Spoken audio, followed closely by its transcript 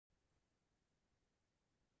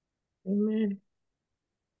Amen.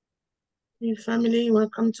 Hey, family,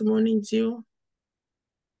 welcome to Morning Dew.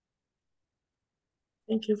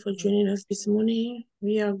 Thank you for joining us this morning.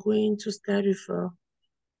 We are going to start with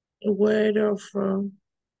a word of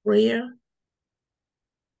prayer.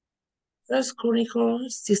 1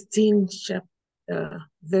 Chronicles 16, chapter,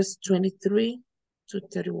 verse 23 to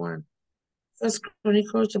 31. 1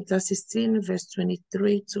 Chronicles chapter 16, verse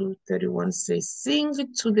 23 to 31 says, "Sing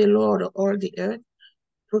to the Lord, all the earth,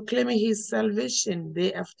 proclaiming his salvation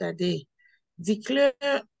day after day. Declare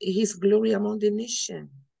his glory among the nations,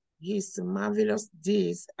 his marvelous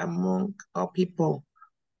deeds among our people.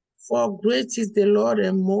 For great is the Lord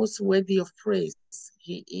and most worthy of praise.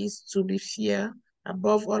 He is to be feared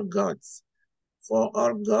above all gods. For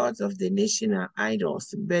all gods of the nation are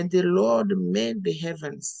idols, but the Lord made the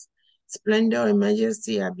heavens. Splendor and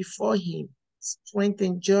majesty are before him. Strength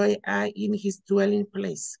and joy are in his dwelling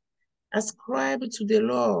place. Ascribe to the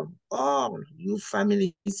Lord, all you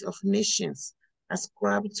families of nations.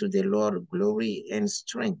 Ascribe to the Lord glory and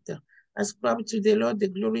strength. Ascribe to the Lord the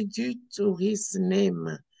glory due to his name.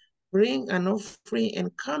 Bring an offering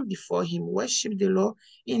and come before him. Worship the Lord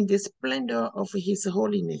in the splendor of his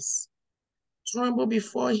holiness. Tremble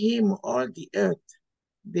before him, all the earth.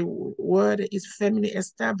 The word is firmly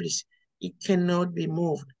established. It cannot be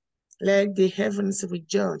moved. Let the heavens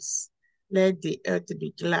rejoice. Let the earth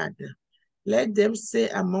be glad. Let them say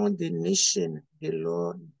among the nation, the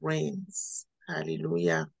Lord reigns.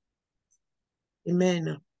 Hallelujah.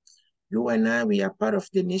 Amen. You and I, we are part of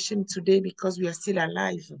the nation today because we are still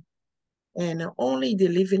alive. And only the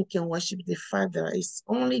living can worship the Father. It's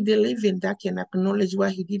only the living that can acknowledge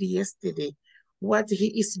what he did yesterday, what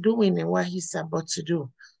he is doing and what he's about to do.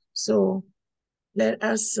 So let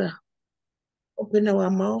us open our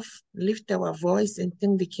mouth, lift our voice, and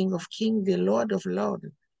thank the King of Kings, the Lord of Lords.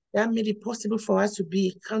 That made it possible for us to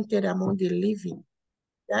be counted among the living.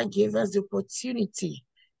 That gave us the opportunity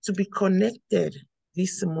to be connected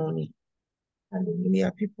this morning.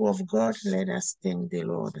 Hallelujah. People of God, let us thank the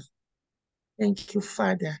Lord. Thank you,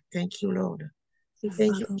 Father. Thank you, Lord.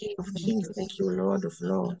 Thank you, King of Kings. Thank you, Lord of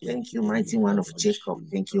Lords. Thank you, Mighty One of Jacob.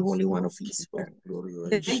 Thank you, Holy One of Israel.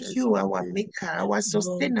 Thank you, our Maker, our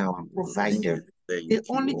Sustainer, our Provider, the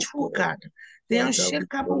only true God, the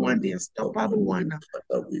unshakable one, the unstoppable one,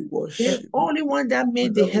 the only one that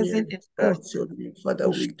made the heaven and earth. Father,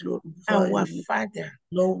 we glorify Our Father.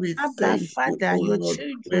 Lord, we Abba, thank Father, you, your Lord,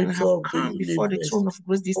 children have of come the before the universe. throne of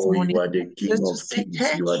grace this Oh, morning you are the King just to of say Kings.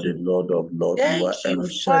 thank You are the you. Lord of Lords. You are Thank you, El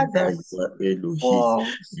Father, Shaddai. You are Elohim. for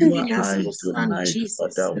You are giving us high your Son, tonight,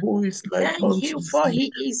 Jesus. Father. Who is like Thank unto you for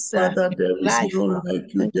thee? he is Father, there is life, none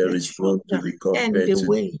like you. the There is truth, none to be and compared the to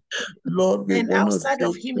way. thee. Lord, we And want to outside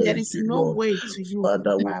of say him, there thank is you, no Lord. way to you.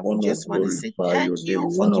 Father, we We want to just want to say glorify thank your name. you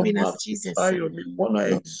We for want to giving us magnify Jesus, your name. We want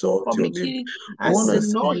to exalt for your name. making We us want to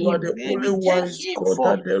say know you are him. the And only we thank wise him God,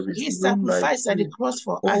 for that there is his none like sacrifice at the you. cross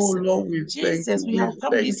for Oh us. Lord, we thank Jesus, you. we have We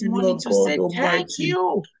come thank this you, morning Lord to God say thank Almighty,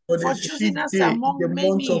 you for the for choosing 5th us day in among the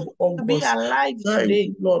month of many to be August. alive Thank today.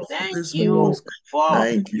 you, Lord, for Thank this you month. for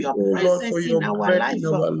Thank you, your oh Lord, for presence in your our breath life. in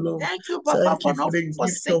our lungs. Thank you, Papa, Thank for you not for the gift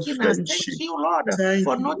of forsaking us. Thank friendship. you, Lord, Thank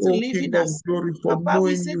for you, not O King leaving of us. Glory, for Papa, we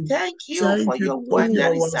knowing say you. thank you for Thank you your because word you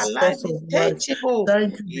that are is our alive source and of life. tangible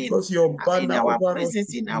Thank you because your in banner our over us presence,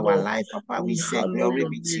 is in our love. life. Papa, we We say hallow glory your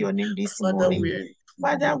be to name. your name this Father, morning. we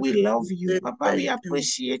Father, we love you. say Papa, we thank you,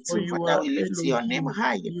 appreciate for you. you Father, are we lift your name Elohim.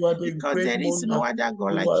 high You are the because great there is no monarch. other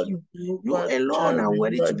God You like are you. You Jehovah alone are Jireh.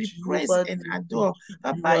 worthy You to are be praised Jehovah and Nissi. adored. You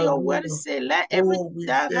Papa, are your word ruler. say, let every Oh, we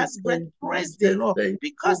that say has breath thank you. We praise the say Lord. thank you, O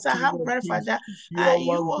Because I King have of breath, Kings. Father, You are our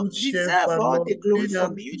you good deserve shepherd, all Lord. the glory Being a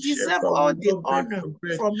from me. You good deserve shepherd, all we the will not beg honor for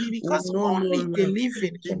bread. from me We because know no only the lack. living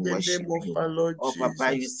In can the worship name of you. our Lord Oh,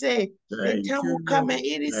 Papa, you Jesus. say the Thank time will you, come Lord. and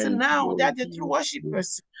it is Thank now you, that the King true of Glory.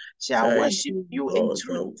 worshippers shall Thank worship you, you in God,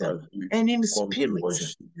 truth that as we and in come to spirit.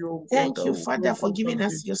 worship you, oh God, Thank that you, will Father, not for go giving back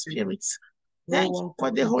us the your same. spirit. No Thank you one for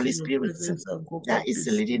come the into Holy your Spirit presence and go that back is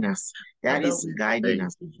the leading same. us, that Father, is we guiding thank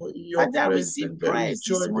us. you for in your Father, receive presence there is praise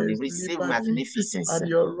joy, this there morning. is Receive liberty. magnificence. At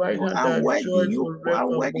your right You hand are there are worthy. joy You are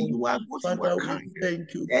worthy. forevermore. You are good. You are Father, we kind.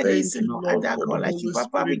 thank you. There is Thank you, no Lord, other for the God like you. Holy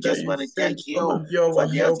Papa, we Spirit that just you want to sent thank to come you and be our for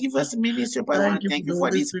the help. Outgivers ministry. Papa, I want Thank to you for thank the you for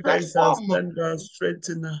Holy this Spirit that is our platform, stand, our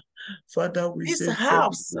strengthener. Father, we this say thank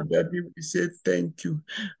house. you. Daddy, we say thank you.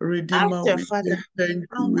 Redeemer, Altar, we say Father, thank you.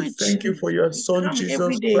 on We which thank you for your we Son, come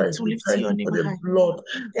every Jesus day Christ. to We lift thank your you name for the high. blood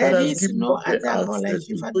that There has is given no us the other God like access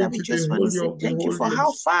you, to go Father. We into the just want to Holy say of the thank you for how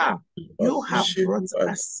Holiest. far To you have appreciate brought you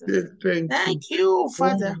and us. say thank Thank you. you, Oh,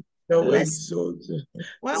 Father. bless.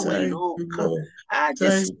 When we Thank look you, Lord. at the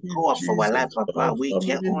Thank you, score of our life, Jesus, for Papa, our we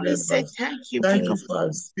can family only say members. thank you, Thank King you of for our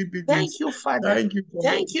Kings. Thank siblings. you, Father. Thank you for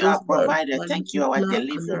Thank you, those our who are provider. my Thank you, our nuclear and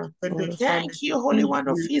deliverer. extended family. Thank you, Holy One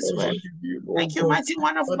of We Israel. worship you, oh Thank you, God. mighty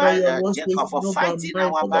one of Father, your word says Jacob, for not by fighting might,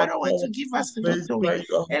 our not by battle and power, to give us but it's victory. by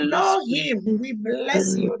your Holy Spirit. Elohim, we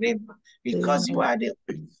bless your name because you are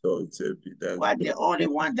Exalted be that the only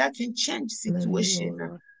one that can change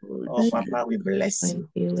situation. Oh, Papa, we bless you.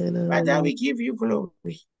 Father, we give you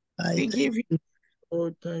glory. We give you,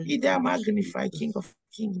 be thou magnified, King of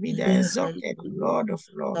Kings, be thou exalted, Lord of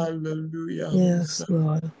Lords. Hallelujah. Yes,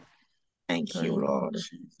 Lord. Thank you, Lord.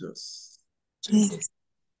 Jesus. Jesus.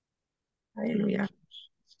 Hallelujah.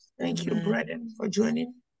 Thank you, brethren, for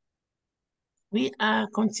joining. We are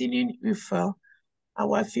continuing with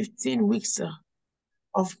our 15 weeks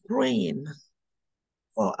of praying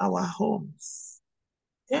for our homes,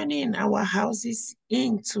 turning our houses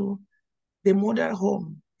into the model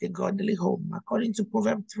home, the godly home, according to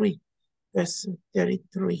Proverbs 3, verse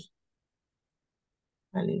 33.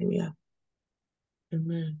 Hallelujah.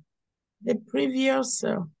 Amen. The previous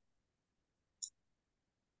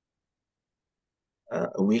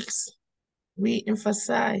weeks, we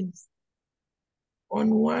emphasized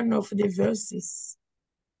on one of the verses,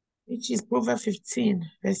 which is Proverbs 15,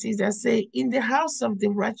 verses that say, in the house of the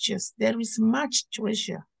righteous, there is much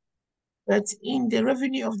treasure, but in the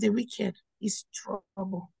revenue of the wicked is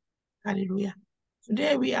trouble. Hallelujah.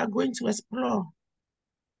 Today we are going to explore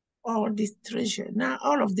all these treasures. Now,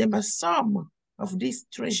 all of them are some of these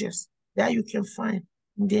treasures that you can find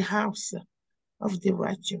in the house of the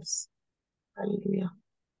righteous. Hallelujah.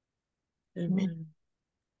 Amen.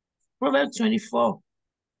 Proverbs 24,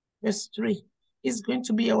 verse 3 is going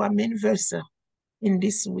to be our main verse in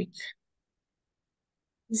this week.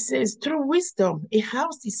 It says, through wisdom, a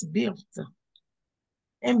house is built,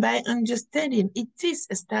 and by understanding, it is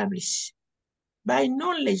established. By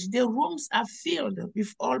knowledge, the rooms are filled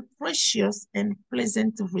with all precious and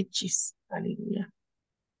pleasant riches. Hallelujah.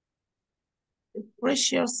 The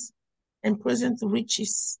precious and pleasant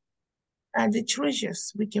riches are the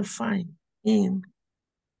treasures we can find in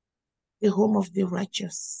the home of the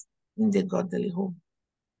righteous, in the godly home.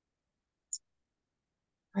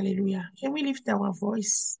 Hallelujah. Can we lift our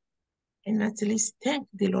voice and at least thank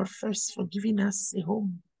the Lord first for giving us a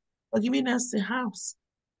home, for giving us a house?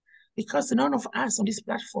 Because none of us on this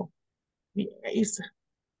platform is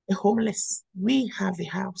a homeless. We have a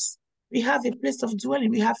house. We have a place of dwelling.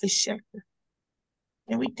 We have a shelter.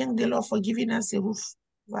 And we thank the Lord for giving us a roof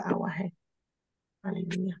over our head.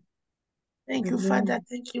 Hallelujah. Thank you, Father.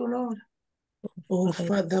 Thank you, Lord. Oh,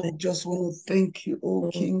 Father, we just want to thank you, oh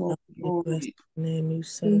King of glory. Name you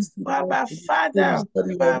said. Father, Father,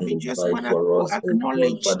 we just want to us, oh God.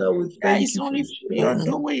 acknowledge Father, we that thank it's you for only your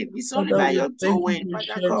shelter. doing. It's only Father, by we your thank you doing, for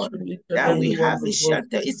Father God, sheltering each and that every we one have a of us. shelter.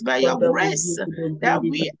 It's by your Father, we grace give you the that glory, we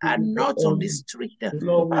we are give you the not on the honor. street.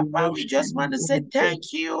 Lord, we Papa, we worship just want to you, say oh God.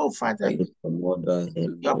 thank you, Father, Thank you for what does the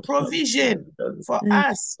your Lord have provision done. for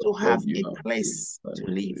us to have Lord, you a have been place to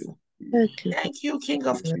live. faithful. Thank you, Thank you, King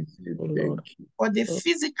of Kings, We say Lord. thank you. for the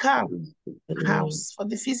physical The name house, for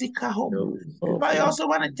the physical home. Lord, we say of But I thank also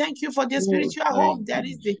want to you. thank you for the Oh, spiritual home thank that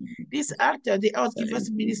you, is this Jesus. altar, the Thank Outgivers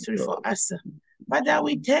you, Ministry for Lord. us. Father,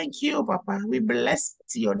 we thank you, Papa. We bless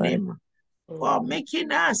your by name for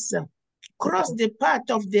making us cross the path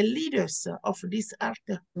of the leaders of this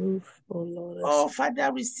altar. roof, oh Lord. Oh,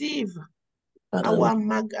 Father, receive Father,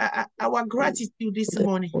 our gratitude this we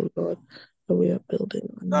morning. oh Lord, that we are building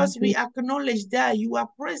on Because you. we acknowledge that you are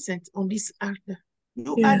present on this altar.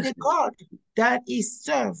 You are Yes. the God that is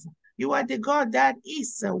served. You are the God that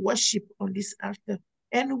is worship on this altar.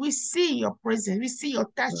 And we see your presence. We see your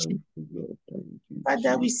touch. Thank you, Lord. Thank you,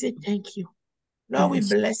 Father, we Jesus. say thank you. Lord, we Yes.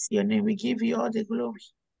 bless your name. We give you all the glory.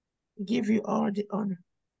 We give you all the honor.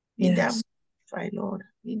 Be thou Yes. magnified, Lord.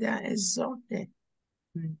 Be thou exalted.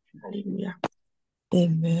 Thank you. Hallelujah.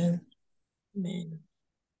 Amen. Amen.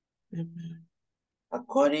 Amen.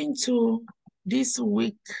 According to this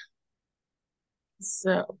week's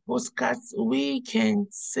postcards, we can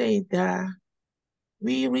say that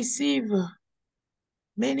we receive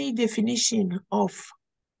many definitions of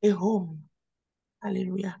a home.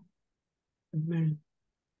 Hallelujah. Amen.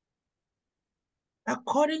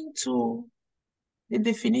 According to the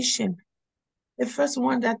definition, the first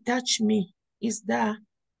one that touched me is that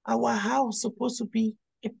our house is supposed to be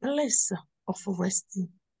a place of resting.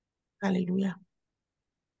 Hallelujah.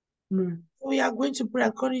 Amen. We are going to pray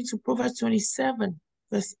according to Proverbs 27,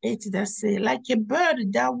 verse 8, that says, like a bird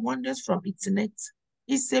that wanders from its net,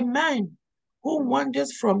 is a man who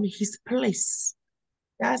wanders from his place.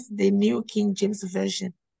 That's the New King James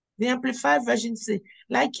Version. The Amplified Version says,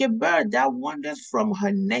 like a bird that wanders from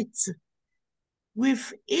her net,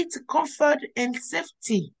 with its comfort and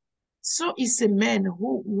safety, so is a man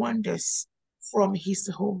who wanders from his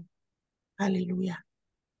home. Hallelujah.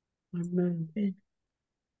 Amen.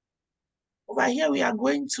 Over here, we are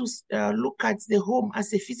going to look at the home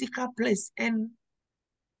as a physical place and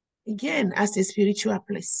again as a spiritual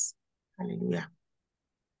place. Hallelujah.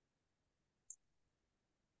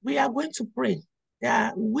 We are going to pray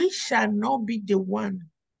that we shall not be the one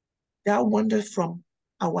that wanders from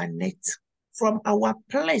our net, from our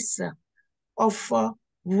place of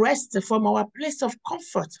rest, from our place of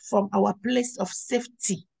comfort, from our place of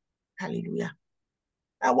safety. Hallelujah.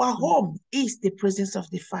 Our home is the presence of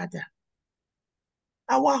the Father.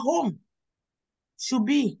 Our home should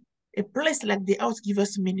be a place like the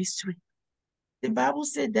Outgivers ministry. The Bible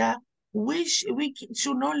said that we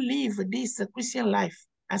should not live this Christian life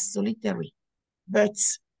as solitary, but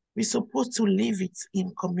we're supposed to live it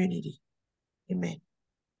in community. Amen.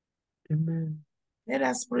 Amen. Let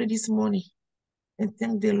us pray this morning and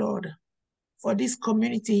thank the Lord for this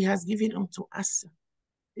community He has given unto us.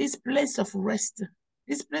 This place of rest,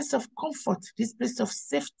 this place of comfort, this place of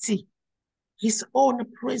safety, His own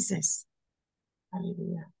presence.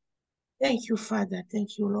 Hallelujah. Thank you, Father.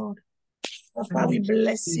 Thank you, Lord. Papa, we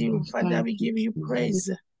bless you. Father, we give you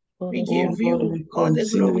praise. We give God, you we all the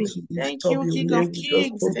continue glory. to Thank lift up you, your King of name. We just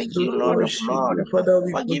Kings. Thank continue you, to Lord of worship Lords, you. Father,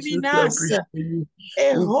 we for continue giving to us appreciate you.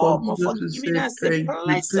 a We home, continue for to giving say us a thank you.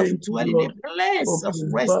 place of Thank you, dwelling, a Lord, place for of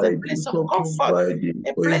rest, a providing, place of for comfort, providing a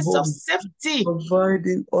a place of home, safety,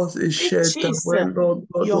 providing us a which shelter is where, Lord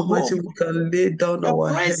God your Almighty, home, we can lay down your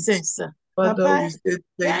our heads. presence. Father, Papa, we say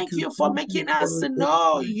thank you for thank you making for us the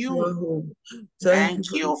know you. spiritual home. Thank you Thank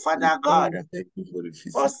for the you, Father spiritual God, home. Thank you for the for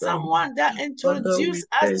physical home. someone that Father, we introduced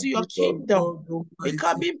us thank to your you, Lord kingdom. God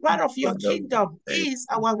Because Almighty. being part of your Father, we kingdom thank is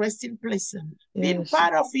you. our resting place. Being Yes.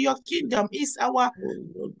 part of your kingdom is our Oh,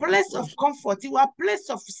 Lord, we place of worship comfort, our place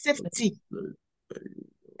of you. safety. Lord, you.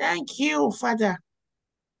 Thank you, Father,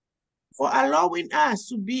 for allowing us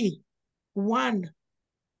to be one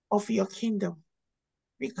of your kingdom.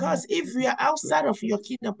 Because if we are outside of your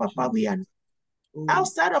kingdom, Papa, we are Oh,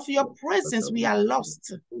 outside of your Lord, presence, Father, we we are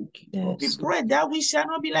lost. thank you. We Yes. pray that we shall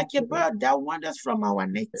not be like a bird that wanders from our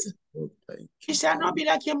net. Lord, thank We you. shall not be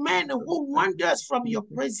like a man who wanders from your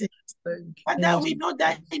presence. Thank you. Father, Yes. we know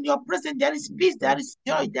that in your presence there is peace, there is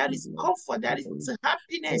joy, there is comfort, there is Oh,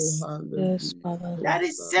 happiness, hallelujah. Yes, Father. there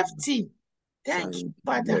is Hosanna. safety. Thank you, Thank you,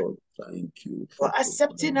 Father, Lord. Thank you for for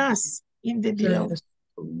accepting providing. us in the Thank beloved. Yes.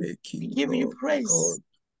 you for We making, give you Lord praise. God.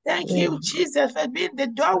 Thank Yes. you, Jesus, for being the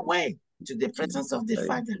doorway to the presence Jesus. of the Thank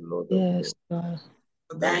Father. you, Lord of Yes, Lord. God.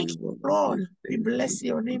 Father, we Thank you, want to Lord. say We thank you. bless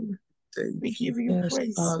your name. Thank We you. give you Yes,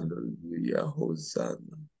 praise. Father. Hallelujah. Hosanna.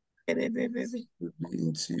 To be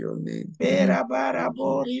into your name. Thank Thank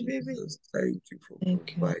you, Jesus. Thank you for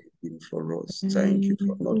Thank you. providing for us. Thank you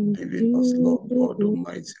for not Thank leaving us, Lord God you.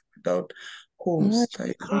 Almighty, without I homes.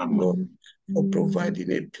 Thank you, Come. Lord, for come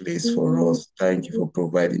providing a place for to us. Thank you for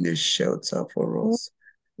providing a shelter for us.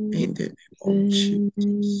 In the name of thank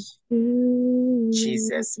Jesus. you. In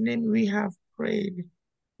Jesus' name we have prayed.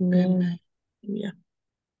 Amen. Yeah.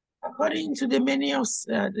 According to the many of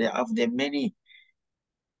the many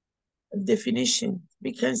definitions,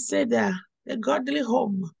 we can say that the godly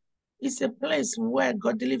home is a place where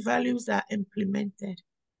godly values are implemented.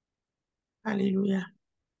 Hallelujah.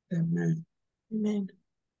 Amen. Amen.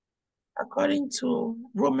 According to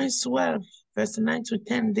Romans 12, verse 9 to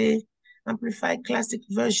 10, the Amplified Classic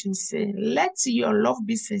Version say, let your love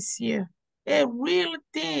be sincere, a real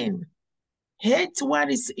thing. Hate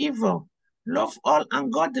what is evil, love all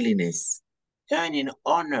ungodliness, turn in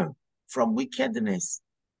honor from wickedness,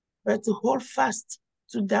 but to hold fast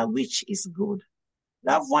to that which is good.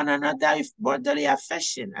 Love one another with brotherly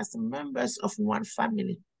affection as members of one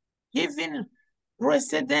family, giving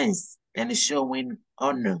precedence and showing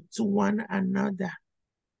honor to one another.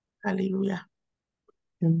 Hallelujah.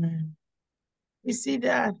 Amen. We see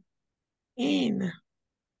that in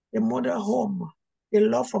the mother home, the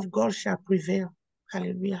love of God shall prevail.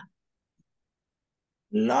 Hallelujah.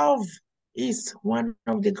 Love is one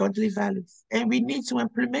of the godly values, and we need to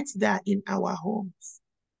implement that in our homes.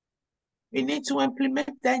 We need to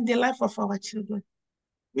implement that in the life of our children.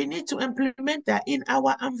 We need to implement that in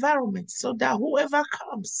our environment so that whoever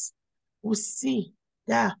comes will see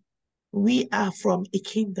that we are from a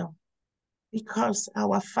kingdom because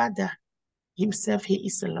our Father himself, he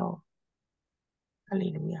is love.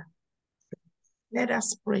 Hallelujah. Let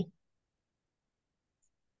us pray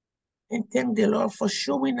and thank the Lord for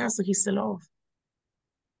showing us his love,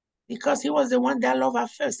 because he was the one that loved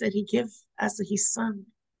us first and he gave us his son.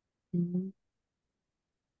 Mhm.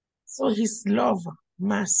 So his love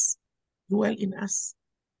must dwell in us.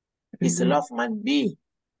 His Amen. love must be,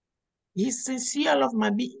 his sincere love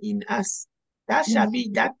must be in us. That shall be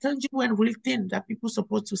that tangible and real thing that people are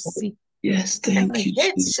supposed to see. Yes, And thank you,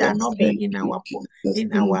 hate Jesus. shall not be Thank in you, our Jesus. in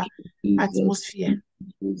Thank our you, Jesus. atmosphere.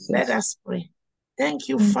 Jesus. Let us pray. Thank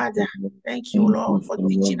you, Thank Father. you, Thank you, Lord, for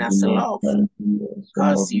teaching us Lord. love. Thank you, Lord, for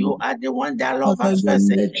Because loving you us. are the one that loved Father, us your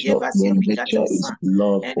first and nature, gave us your begotten is Son.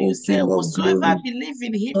 love, And O you say, King of whosoever glory. believe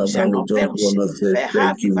in him Father, shall we not just perish, want to say but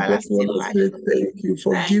have thank you. We just everlasting want to life. say thank you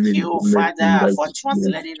for Thank giving you, everything Father, that for you most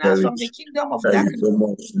translating us from the cherish. kingdom of That is darkness so to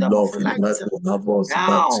much the kingdom of love in light. order to have us back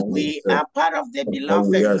Now to we yourself. are part of the And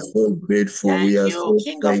we beloved. are so grateful. We Thank are you, so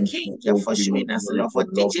King of thankful, Kings, O for King of showing us glory, love, for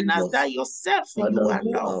for teaching loving us us. that yourself you Father, are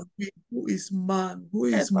who love. are we? Who is man? Who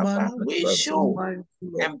Yes, is man Papa, that we you are so should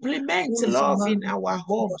mindful of? implement Who is love man in that our you are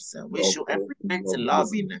homes. We love, should O King implement of love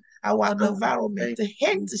glory? in our Father, we environment. thank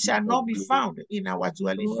Hate you, King shall of not be glory. found in our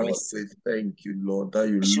dwelling Lord, place. we thank you, Lord, that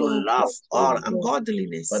you We should love love us so all much.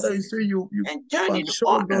 ungodliness Father, you say you and turn in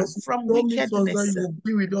assured honor us, you from promised us that wickedness. you will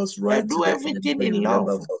be with us right And to do the end, everything that in you love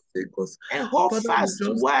never forsake us. and hold Father, we fast to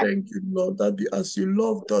just what thank you, Lord, that as you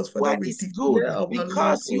loved us, Father, we is good, declare our love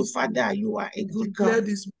because you, also. Father, you are a We good declare God.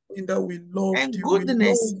 this morning that we loved And you. We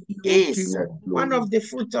goodness love you, O is King of one glory. of the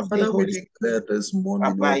fruit of the Father, we Holy Spirit. declare this morning,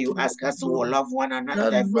 O Papa, you King of ask us to glory, love one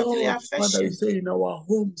another that with brotherly Lord, Father, you affection. say in our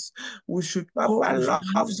homes, we should Papa, have love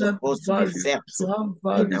that supposed to be value, felt to have in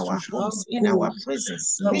values, we our should have homes, in our goals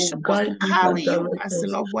presence. that We're will supposed to guide us carry and you direct as us.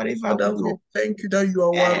 love wherever we Father, we go. thank you that you are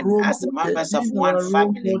our And role as model, members of being one our role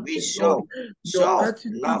family, we model, Lord. Your show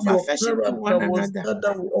attitude, love, your affection to one character was another.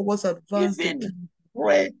 that will always advance the Giving kingdom.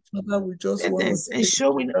 praise Father, we just want to and thank you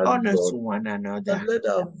showing that, honor Lord, to one that another. let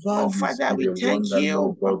our Oh, values Father, be we the one thank that,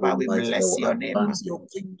 Lord you. God Papa, we Almighty, that bless will your name advance your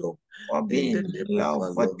kingdom for in the being name of love,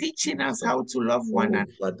 our for Lord teaching us Jesus. how to love one Oh,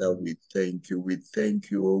 another. Father, we thank you. We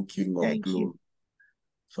thank you, O King of Thank you. glory.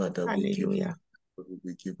 Father, we give you Hallelujah.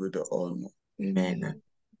 the honor. Amen.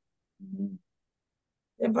 Amen.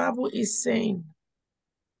 The Bible is saying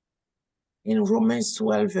in Romans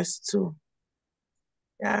 12, verse 2,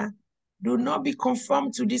 do not be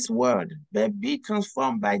conformed to this world, but be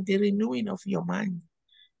transformed by the renewing of your mind,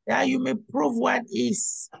 that you may prove what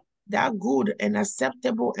is that good and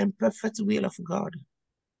acceptable and perfect will of God.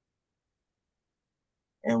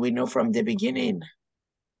 And we know from the beginning,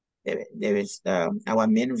 there is our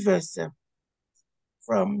main verse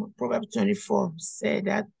from Proverbs 24 said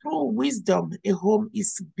that through wisdom a home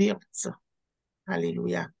is built.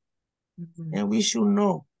 Hallelujah. Mhm. And we should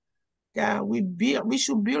know that we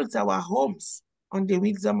should build our homes on the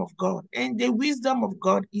wisdom of God. And the wisdom of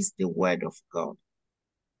God is the word of God.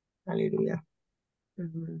 Hallelujah.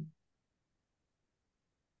 Mhm.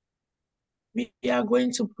 We are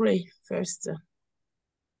going to pray first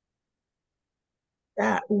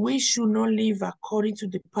that we should not live according to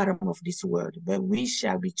the pattern of this world, but we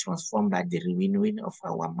shall be transformed by the renewing of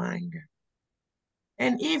our mind.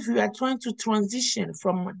 And if we are trying to transition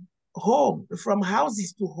from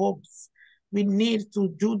houses to homes, we need to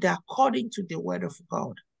do that according to the word of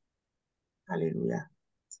God. Hallelujah.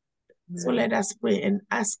 So let us pray and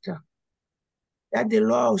ask that the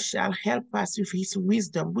Lord shall help us with his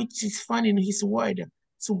wisdom, which is found in his word,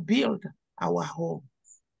 to build our home.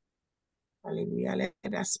 Hallelujah.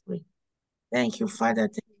 Let us pray. Thank you, Father.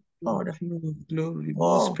 Thank you, Lord. King of glory,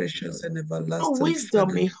 most Oh, precious and through everlasting wisdom,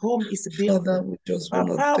 Father. a home is built. Father, we just want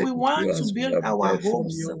to Papa, we thank you want to as we build have our heard from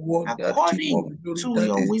homes your word, that King of according glory, to that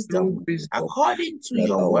your is wisdom, through wisdom, according to that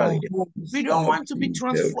your our word. We homes don't are want to be being built,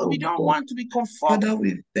 transformed. We oh don't God. want to be conformed Father,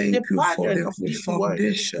 we to the thank you for pattern the, of this world.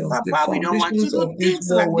 the Papa, we don't want to foundations do of this things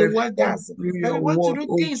world like the were world set does, through but we your want to word, do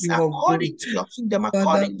O things King of glory. according to your kingdom, Father,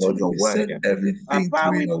 according to Lord, your we set word. everything Papa,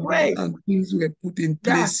 through we your word pray and things were put in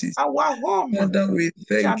that places. our home Father, we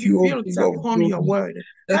shall thank be you, O built King of upon your glory, word.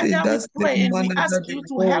 that in Father, we that pray same and we manner ask that the you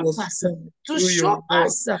to world help was us formed to through your show word,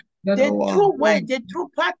 us that the our true way, home the true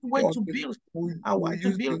pathway of to it, build we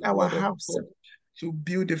use the our word of house. God to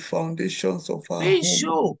build the foundations of our We home.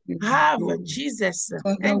 should King of have glory. Jesus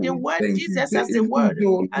Father, and the we word thank you. Jesus Say, as the even word,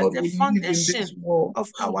 though, as Lord, the we live in this foundation world, of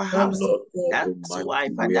our that house. Lord God That's why,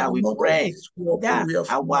 Almighty, we are Father, we not of pray this world, but that we are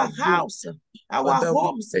from our above. house, our Father, we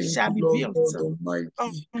homes thank shall you, be Lord built God on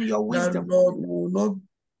Almighty, your that wisdom. Lord will not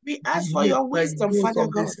We ask for behave your like wisdom, those Father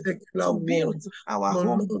of the God, secular to build world. our But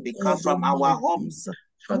home, Lord because God from our Almighty, homes will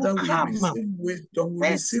Father, we come receive wisdom,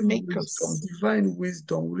 pacemakers, divine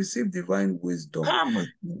wisdom, we receive divine wisdom come in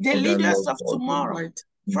the order, leaders Lord of God tomorrow. Almighty,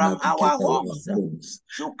 to From navigate our our homes homes.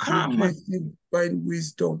 should We come receive divine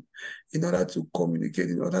wisdom in order to communicate,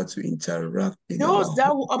 in order to interact in our those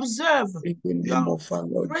that will home. observe In the name your of our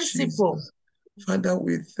Lord principle. Jesus. Father,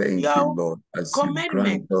 we thank you, your Lord, as you commandment,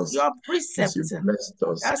 grant us, your as you precepts. blessed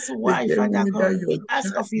us. That's The why, day Father whether God, we your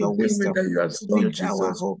ask child, of the your day wisdom whether your to son build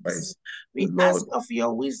our Jesus homes. Christ, We Lord, ask of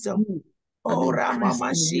your wisdom. you an Oh, increase in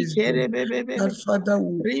Ramamashi wisdom. That Father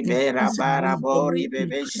will Ribera increase in wisdom, barabo, will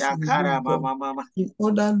ribebe increase in shakara wisdom. mama. In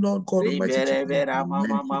order, Lord God Almighty, to Ribera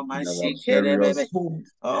implement it mama in our shikere various bebe.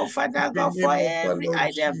 homes. Oh, In Father the God, for name of our every Lord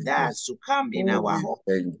item that Jesus. should come in Oh, our we home,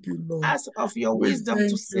 thank you, Lord. ask of your We wisdom to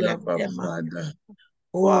thank you, select Abba them. Father.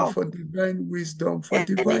 Oh, For for divine wisdom, for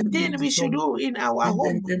divine anything we should wisdom do in our in the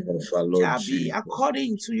home name of our Lord shall be Jesus.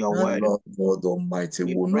 according to your That word. Lord God Almighty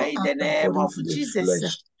We will not pray in the act name according of to the Jesus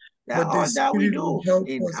flesh, that but the all that we Spirit will do help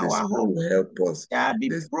in us, the our Spirit home will help us, shall be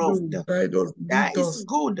the Spirit proved will guide us, that lead is us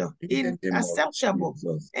good, in the in name of acceptable,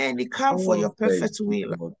 Jesus. and it come for Oh, your thank perfect you,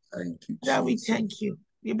 will. Lord. Thank you, That we Jesus. thank you.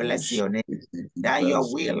 We Oh, bless your name. shekete That your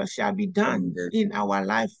ibrazo, will shall be done ende, in our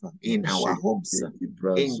life, in our homes, shekete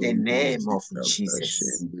in ibrazo, the ende, name of zika,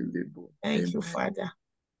 Jesus. brashende, lebo. Thank you, Amen. Father.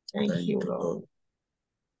 Thank you, Thank you, Lord. Lord.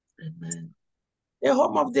 Amen. The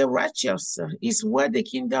home of the righteous is where the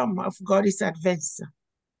kingdom of God is advanced.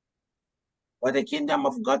 For the kingdom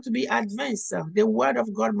of God to be advanced, the word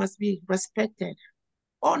of God must be respected,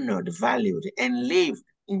 honored, valued, and lived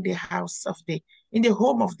in the in the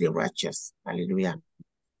home of the righteous. Hallelujah.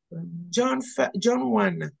 John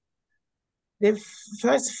 1, the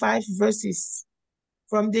first 5 verses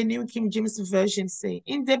from the New King James Version say,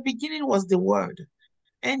 in the beginning was the Word,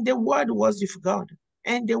 and the Word was with God,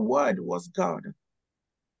 and the Word was God.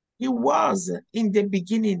 He was in the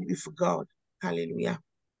beginning with God. Hallelujah.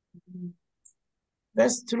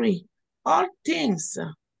 Verse 3, all things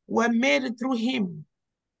were made through him,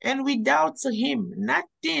 and without him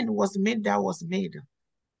nothing was made that was made.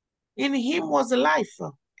 In him was life,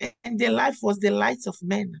 and the life was the light of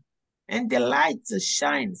men. And the light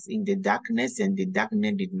shines in the darkness, and the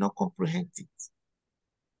darkness did not comprehend it.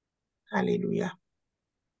 Hallelujah.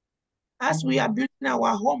 As we are building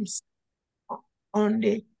our homes on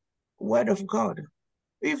the word of God,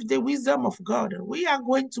 with the wisdom of God, we are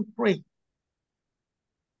going to pray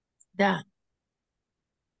that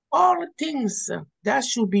all things that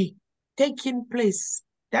should be taking place,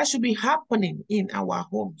 that should be happening in our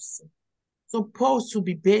homes, supposed to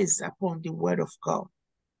be based upon the word of God.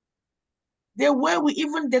 The way we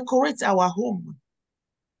even decorate our home,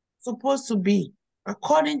 supposed to be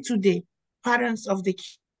according to the patterns of the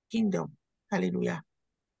kingdom. Hallelujah.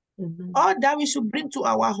 All that we should bring to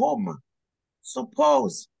our home,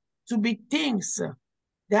 supposed to be things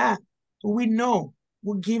that we know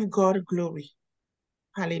will give God glory.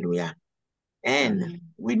 Hallelujah. And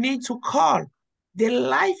we need to call the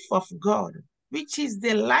life of God, which is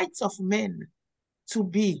the light of men, to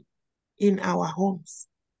be in our homes.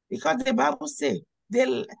 Because the Bible says,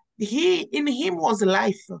 in him was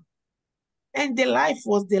life, and the life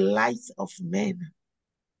was the light of men.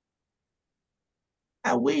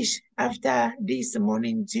 I wish after this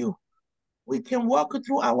morning dew, we can walk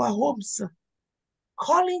through our homes,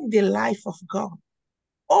 calling the life of God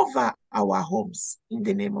over our homes in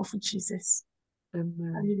the name of Jesus.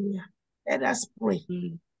 Amen. Hallelujah. Let us pray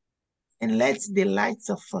and let the lights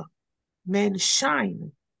of men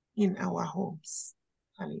shine in our homes.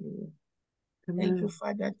 Hallelujah. Thank you,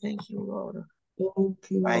 Father. Thank you, Lord.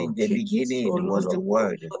 King Right in of the Kings, beginning Lord was the of Lords.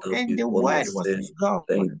 Word, Father, and we the want to Word was say with God,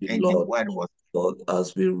 thank you, and the Lord. Word was. Lord,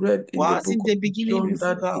 as we read in the Was book in of the beginning John, with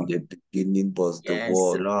that in God. the beginning was the Yes,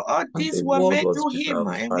 Word, Lord. All and things the were Word made was through with him,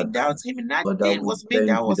 our and without Father. him, Father, nothing we was made that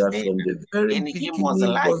thank you was that made. from the very In him was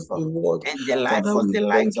beginning life, was the Word. and the life Father, was we the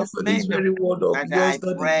light thank you of for this men. very word of Father, yours I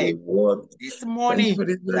that is the pray Word. this Thank you morning for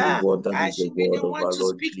this very that word that I is the should be word the of one our to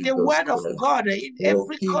Lord speak the Jesus word of Christ. God in O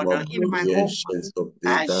every King corner of in my glory, home. ancients of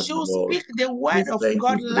days, I that should Lord. speak the We word of thank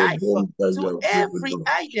God you for the life home that you to have given every us.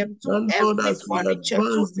 item, to That Lord, every as we furniture,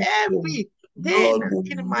 to advance this home, everything Lord, will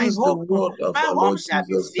in my use the home. word of My our home Lord shall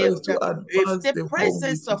be Jesus Christ filled to with advance the the home with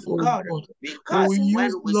presence of it, oh God. God. We will Because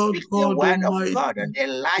when use, we Lord speak the God word of God, Almighty, the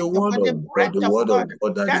light the of word the of God, the breath of word God, of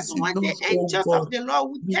God that that's is in when the us, oh angels of God. the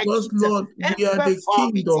Lord will take Because, it Lord, and we are the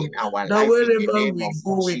perform it kingdom, in our that life in the wherever name of we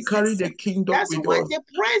go, we carry Jesus. the kingdom That's with when us. the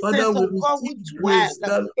Father, presence we of God receive will grace, dwell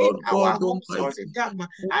that in Lord our God homes all the Almighty time.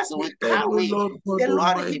 will As be we able, carry Lord God the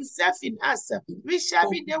Lord Almighty. himself in us, we shall Oh,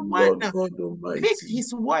 be the one Lord God speak Almighty.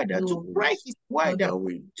 his word, to Oh, pray his word, Father,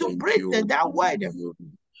 we to thank breathe you. that word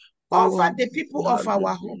Oh, over the hallelujah. people of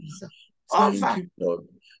our homes, over Thank you, Lord.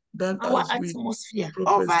 that our as we atmosphere,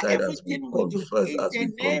 over prophesied, as we everything we do, confess, in as the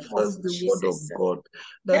we name of confess the word of Jesus. God,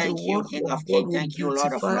 that the Thank you, word King of of God Kings. will Thank you,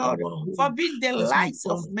 Lord of beautify our Lords, for home, being the as we light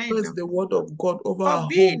of men, confess the word of God over for our home,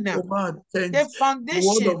 being over our the tents. The word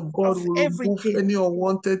foundation of God of will remove everything. any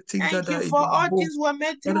unwanted thing Thank that you are in for our all home. things were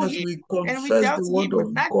made That through as him, we and confess without the word him,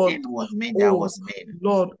 of God, nothing was made that oh was made.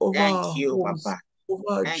 Lord, over Thank our you, homes, Papa. over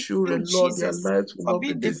our Thank children, you, Lord, their Jesus, lives will for not be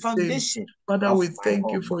being the the same. foundation Father, of we my thank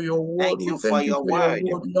you home. for your word. Thank We you for thank you your for word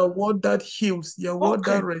your word that heals, your word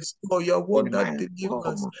that spoken restores, your word in that my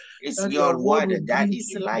delivers. home. It's That your your word word will that bring is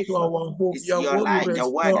healing life. to our home. It's Your your word will life, the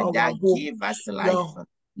word restore our that home. gives us life.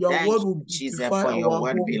 Your Thank word will you, Jesus, beautify for your our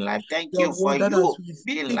word being home. life. Thank Your you for word that as you we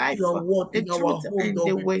being speak life, your word the in our truth home, and there will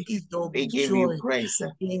the be way. peace, there will We be give you joy. praise.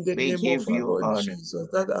 In the We name of give our you Lord honor. Jesus,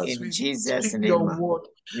 that as In we Jesus' speak your name, word,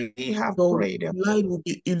 we have the prayed. light will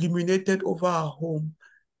be illuminated over our home.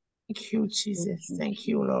 Thank you, Jesus. Thank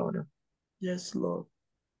you, Lord. Yes, Lord.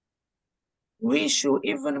 We should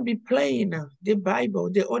even be playing the Bible,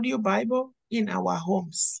 the audio Bible, in our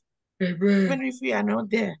homes, Amen. even if we are not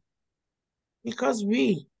there. Because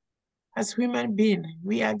we, as human beings,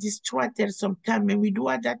 we are distracted sometimes and we do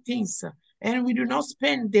other things. And we do not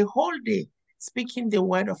spend the whole day speaking the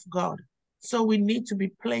word of God. So we need to be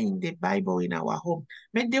playing the Bible in our home.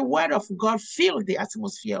 May the word of God fill the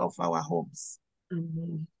atmosphere of our homes.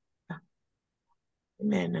 Amen.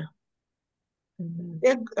 Amen. Amen.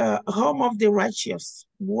 The home of the righteous,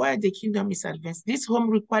 where the kingdom is advanced. This home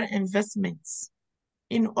requires investments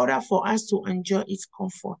in order for us to enjoy its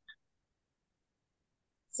comfort.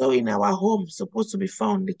 So in our home, supposed to be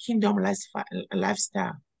found the kingdom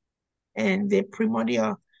lifestyle. And the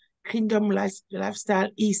primordial kingdom lifestyle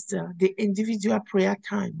is the individual prayer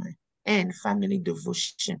time and family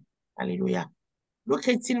devotion. Hallelujah. Luke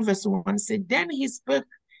 18 verse 1 said, Then he spoke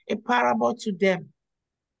a parable to them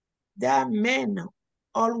that men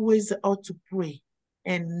always ought to pray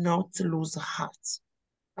and not lose heart.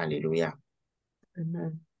 Hallelujah.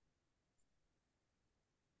 Amen.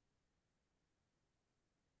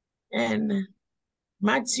 And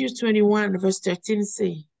Matthew 21 verse 13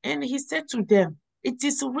 say, And he said to them, It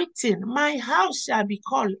is written, My house shall be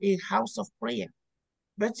called a house of prayer,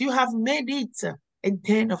 but you have made it a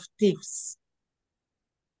den of thieves.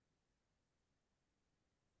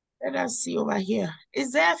 Let us see over here.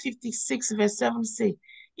 Isaiah 56 verse 7 say,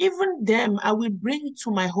 Even them I will bring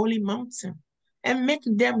to my holy mountain and make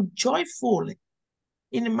them joyful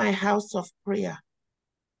in my house of prayer.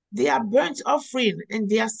 Their burnt offering and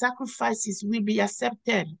their sacrifices will be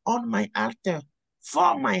accepted on my altar,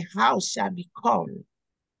 for my house shall be called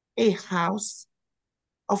a house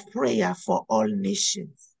of prayer for all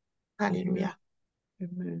nations. Hallelujah.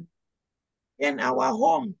 Amen. And our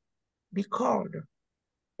home be called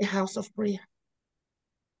a house of prayer.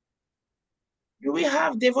 Do we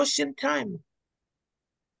have devotion time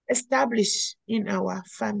established in our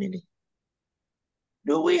family?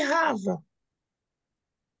 Do we have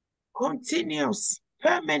continuous,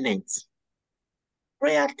 permanent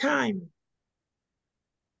prayer time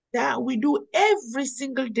that we do every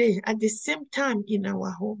single day at the same time in our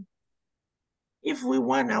home? If we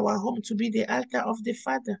want our home to be the altar of the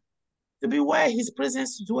Father, to be where his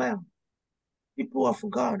presence dwells, people of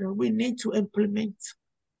God, we need to implement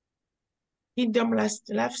kingdom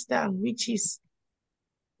lifestyle, which is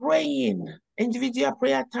praying, individual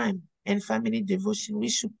prayer time, and family devotion. We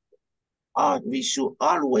should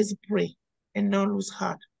always pray and not lose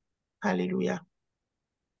heart. Hallelujah.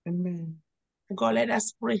 Amen. God, let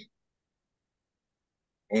us pray.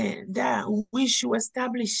 And that we should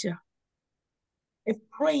establish a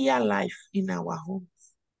prayer life in our homes.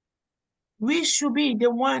 We should be the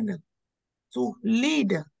one to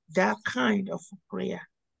lead that kind of prayer.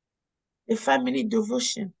 The family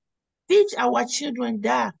devotion. Teach our children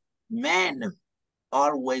that men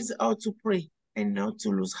always ought to pray and not to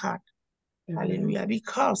lose heart. Amen. Hallelujah.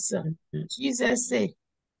 Because Jesus said,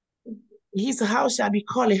 his house shall be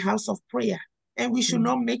called a house of prayer, and we should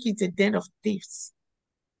not make it a den of thieves.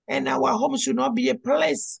 And our home should not be a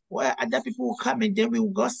place where other people will come and then we will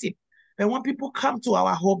gossip. But when people come to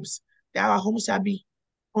our homes shall be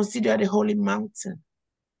considered a holy mountain,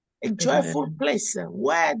 a joyful place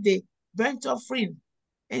where the burnt offering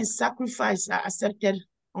and sacrifice are accepted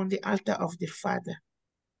on the altar of the Father.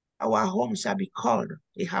 Our home shall be called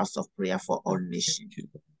a house of prayer for all nations.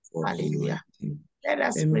 Hallelujah. Let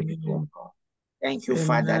us pray, people of God. Thank you,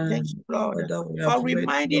 Father. Thank you, Lord, Father, we have for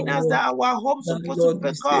read your reminding us word. that our home That supposed to Lord, be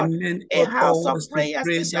you say called men a ought house of always to prayer,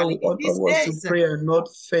 pray, that we especially in ought these always to days pray and not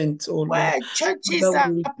faint, oh Lord. where churches Father, are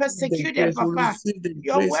we receive the persecuted, grace, we Papa. receive the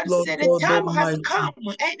Your grace, word Lord said the God time has Almighty, come,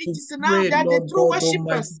 and it to is now pray, that the Lord true God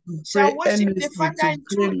Almighty, worshippers to shall pray worship the earnestly, Father to in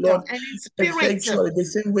pray, truth Lord, and in spirit. effectually, the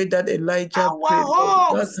same way that Elijah Our prayed, Lord.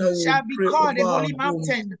 That's homes how we shall be pray called a over our holy homes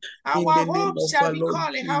mountain. in Our the name homes of shall our be Lord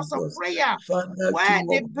called a house of Jesus. prayer, Father, where King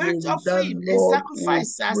the of burnt glory, that offering and Lord will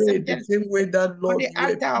sacrifice are pray the accepted same way that on Lord the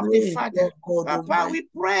we're altar of the praying, Father. Lord God Papa, Almighty. we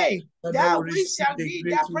pray Father, that we we receive shall the be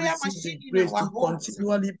grace, that we prayer receive the machine in grace our to homes.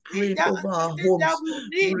 continually Be pray the over our thing that homes. we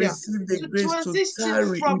We need receive the to grace to transition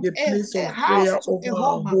tarry in from the place a of house prayer to a over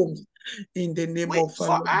our home. homes in the name of our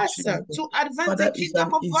For Lord us Jesus. to advance the Father, it's kingdom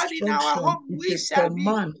an of God in our instruction, home, we it's a shall be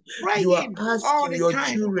command. You are praying all asking the your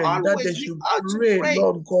time. children that they Always, we should ought to pray, pray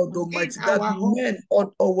Lord God in Almighty, that our home. men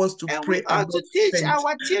ought always to And we pray and ought to not teach faint.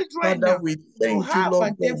 our children Father, we to thank you, have Lord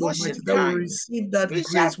a God Almighty, devotion that we time. receive that We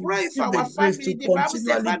shall grace, we pray for receive the our grace to family. The Bible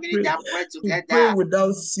says continually family pray, that pray to pray together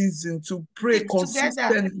without ceasing, to pray stick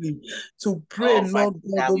together. consistently, to pray, Oh, Father, Lord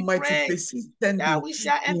God we Almighty, pray that persistently we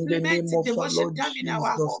shall in the implement name the of our devotion Lord time in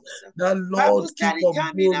our Jesus. homes. That Bible Lord, King study of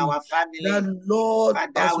time in glory, our that family. Lord,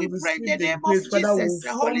 as Father, we we pray in receive the the name of grace, Father, Jesus. will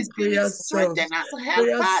The Holy form Spirit prayer strengthen cells. us, help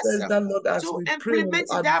Prayer us says that, Lord, as to we pray, we implement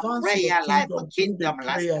that advance your prayer life, a kingdom through the kingdom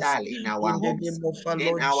prayers lifestyle in our in the homes, name of our in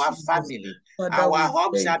Lord our Jesus. family. Father, Our we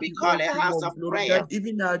home thank shall be you, called O a King house of of glory, that prayer,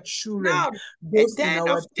 even our children, not a those in den of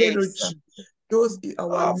our thieves. territory, those in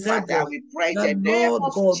our Oh, Father, neighbors, we pray in that the name Lord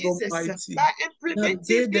of God Jesus Almighty, by that implementing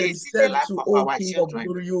they this in the themselves life to, of O our King of children.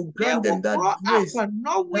 glory, you They grant them will that grow up grace, that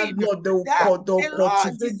knowing Lord, that they'll the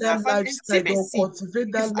Lord cultivate that deserves an lifestyle, they'll intimacy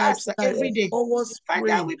cultivate with that us lifestyle every of day. always Father,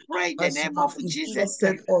 praying we pray in the as you name have of Jesus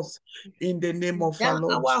instructed us in the name of our that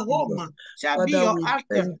Lord our Jesus. home shall be Father, your we altar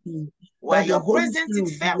thank you where that the your Holy presence Spirit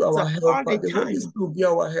is will be felt our all helper. the The Holy time. Spirit will be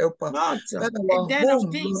our helper. Not That a our den of home,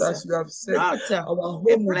 Lord, thieves, as you have said, not a our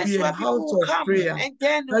home will place be a where people house will of come prayer. and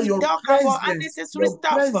then That we talk about unnecessary your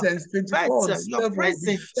stuff. presence But 24 on your 7 will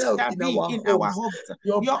be presence felt shall in be our in our homes. homes.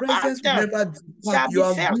 Your Your presence will altar never depart. shall be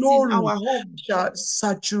Your felt in glory our home. shall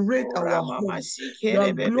saturate Oh, our Ramama homes.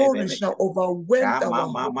 Your glory Shikerebe. shall overwhelm our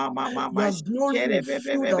homes. Ramama Your glory will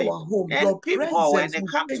fill Shikerebe. our home. And Your people, when presence they will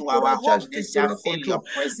come take to total our charge, home, they take shall total feel your control,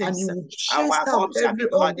 and presence. you will chase Our out home shall be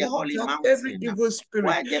called the holy every mountain, evil spirit,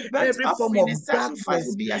 where the burnt every form offering of and sacrifice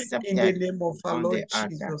will darkness be in the accepted name of our on Lord the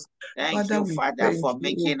altar. Jesus. Thank Father, you, we Father, thank for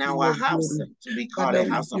you, O making King our of house glory. to be called Father, a we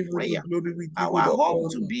house of give you the prayer, glory, we give you our the home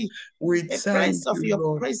to honor. be We a thank place of you, your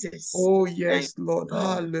Lord. presence. Oh, Thank yes, Lord. you,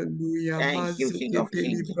 Lord. Hallelujah. Thank you, King of Mazekete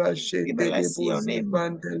Kings. libra We bless shendelebo your name.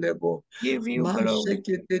 zivandelebo. Give you glory.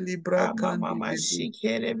 Mashekete libra Mama kandelebo.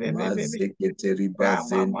 shikere bebe. Mazekete riba Rama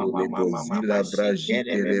zendelebo. mama Zila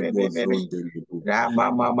shikere brajikelebo bebe. zondelebo.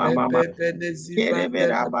 Rama mama Rebebene kere be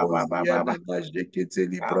zivandelebo. baba. Ziana majekete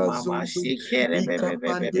libra Rama zondo. shikere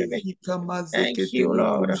Ikapande bebe. vika Thank mazekete you, libra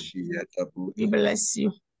Lord. We shiyatabuda. bless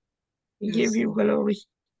you. We give Yes, you Lord. glory.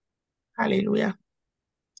 Hallelujah.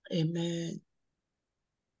 Amen.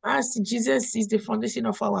 As Jesus is the foundation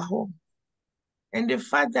of our home, and the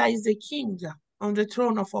Father is the King on the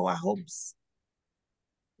throne of our homes,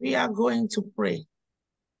 we are going to pray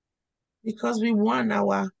because we want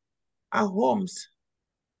our homes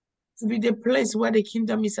to be the place where the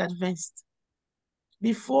kingdom is advanced.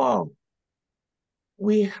 Before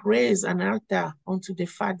we raise an altar unto the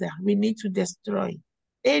Father, we need to destroy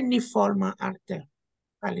any former altar.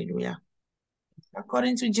 Hallelujah.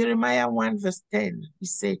 According to Jeremiah 1 verse 10, he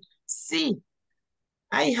said, see,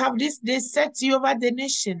 I have this day set you over the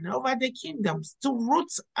nation, over the kingdoms, to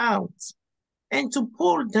root out and to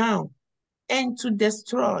pull down and to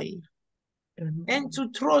destroy and to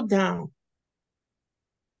throw down,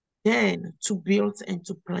 then to build and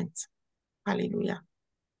to plant. Hallelujah.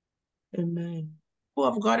 Amen. People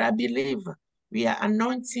of God, I believe we are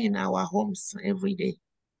anointing our homes every day.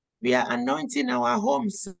 We are anointing our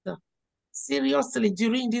homes seriously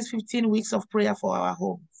during these 15 weeks of prayer for our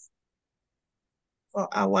homes, for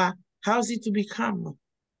our houses to become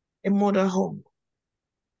a model home.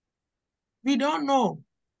 We don't know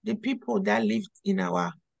the people that lived in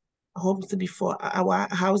our homes before, our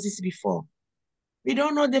houses before. We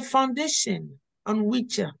don't know the foundation on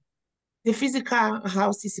which the physical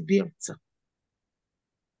house is built.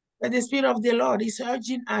 But the Spirit of the Lord is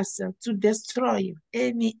urging us to destroy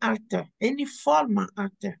any altar, any former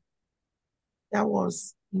altar that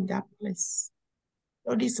was in that place.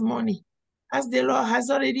 So this morning, as the Lord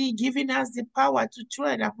has already given us the power to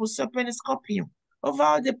tread upon serpent and scorpion over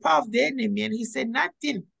all the power of the enemy, and he said,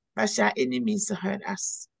 nothing but shall enemies hurt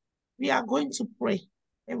us. We are going to pray,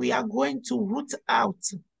 and we are going to root out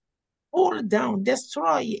pull down,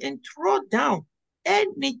 destroy, and throw down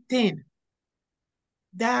anything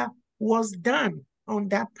that was done on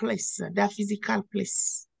that place, that physical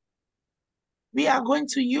place. We are going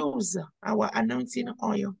to use our anointing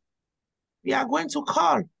oil. We are going to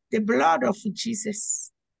call the blood of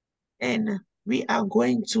Jesus, and we are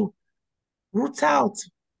going to root out,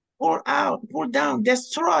 pull down,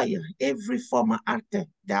 destroy every former altar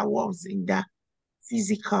that was in that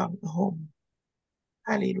physical home.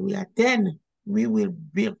 Hallelujah. Then we will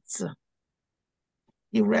build,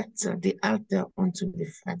 erect the altar unto the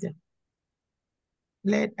Father.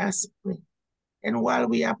 Let us pray. And while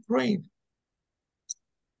we are praying,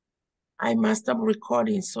 I must stop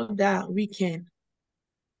recording so that we can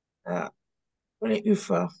play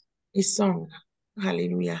with a song.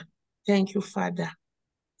 Hallelujah. Thank you, Father.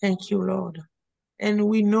 Thank you, Lord. And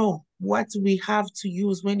we know what we have to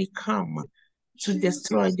use when it comes to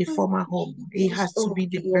destroy the former home. It has to be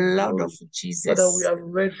the blood of Jesus. Father, we have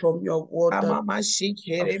read from your word that are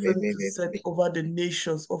going to set over the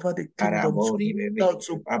nations, over the kingdom,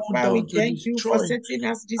 to pull Papa, we down, to thank you for destroy, setting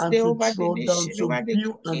us this and day to over the throw down, nation, to over the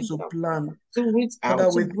build and to kingdom, plan. to reach Father,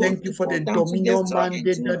 out, to we grow, thank you to for pull the down, to dominion destroy, and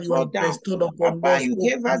mandate to that you throw have down. bestowed upon Papa, us, you O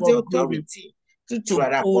gave us King the of glory, authority to to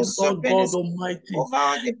tread pull upon down, serpents God Almighty, over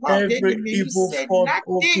all the power of the every enemy. You evil said force,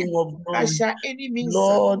 O King nothing of glory. shall enemies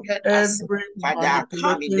Lord, hurt us. every Father, I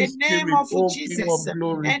come in manipulating the name spirit, of O King Jesus, of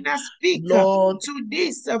glory. and I speak Lord, to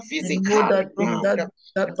this we know physical that in ground.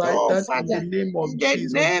 by Father, in the name of in the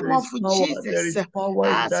Jesus, name there of is power. There Jesus, is power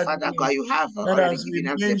in as that Father God, name. you have That already as we given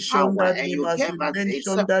us the mention power, that and name, you as gave we us this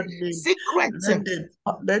mention that name, secret,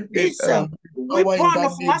 let this the power in weapon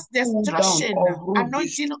that of name mass pull down, destruction, uproot,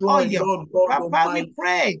 anointing destroy, oil. Lord God Papa, we Almighty,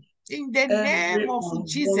 pray in the name every of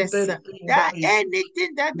Jesus unwanted thing that that is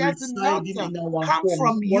anything that does not residing in our come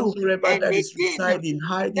from homes, you, whatsoever that is anything residing,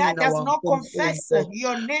 hiding that in does our not home, oh confess God,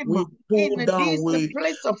 your name we in pull down, this we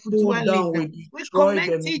place of pull dwelling, down, we we destroy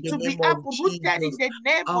command them in it the to be name of uprooted in Jesus, the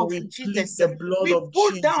name and of we plead Jesus. the blood We of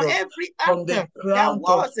pull down Jesus every from the altar that ground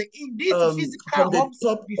of was in these physical from the homes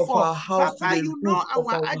top of before. our house to Papa, the you roof know of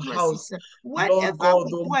our our house. addresses. Lord Wherever God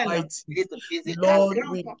we dwell, Almighty, this physical Lord,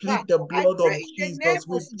 ground, we Papa, plead the I blood pray of in the name Jesus.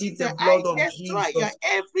 We of plead Jesus, the I blood of destroy Jesus.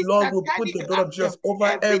 every Lord, we put satanic the blood of altar, Jesus over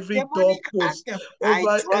every every demonic doorpost, altar. I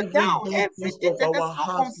over throw every down doorpost everything of that does our not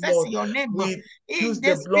house, confess Lord. your name We in use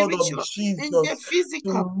the the blood of spiritual, in the Jesus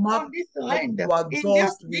physical, to mark on this land, our in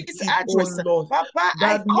doors with this it, oh address. Lord, Papa,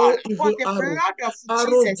 I that call no upon evil the arrow, blood of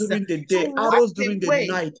arrows Jesus during the to day, wipe arrows during the away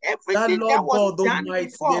night, that everything that Lord was God done Almighty,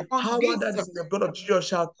 before the on power this that is in the blood of Jesus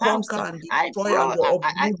shall house. conquer and I destroy pro and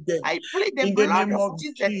uproot them I plead the in the blood name of of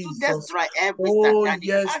Jesus to Jesus. destroy every Oh, satanic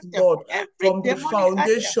yes, altar, Lord. every From the demonic altar,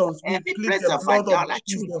 foundations, we any plead place the of blood of idolatry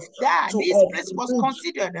Jesus that to this place was uproot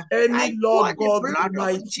considered. any I pour Lord the God blood of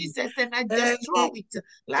Almighty, Jesus and I destroy any it.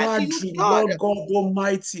 Like you gathering, told, Lord God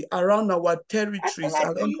Almighty, around our territories, like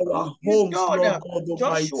around our you homes, told Lord God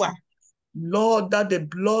Joshua Almighty. Lord, that the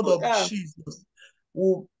blood to, of Jesus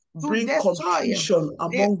will to bring destroy confusion the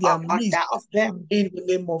among their midst order of them. in the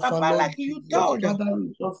name of our Papa, Lord like you Jesus. told Father,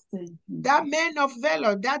 we just thank you. that man of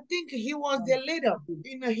valor that think he was the leader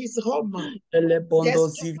in his home. Elebondo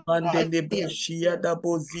Destroy zivandele boshia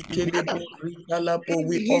dabo zikele borikala in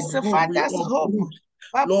we his uproot, we father's home. uproot.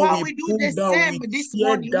 Lord, Papa, we we do pull the down, same we this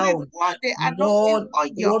tear morning. We down, pour the anointing Lord,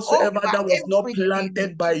 oil whatsoever over that was not everything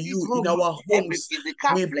planted by in this you in home, our every homes.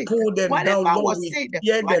 physical We place. pull them Whatever down, Lord. was We said,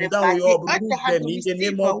 tear them whatever down. We the earth uproot has them in the received,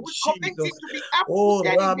 name of we command it Jesus. to be Oh,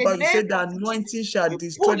 uprooted in the Rabbi, you name said the of Jesus. anointing shall We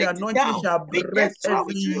destroy, pull the it anointing down, shall we break destroy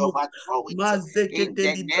every it, we yoke. overthrow it in Mazekete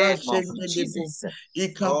the libra name of shendelebo. Jesus.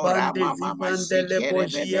 Oh, Ikabande Ramama zivandelebo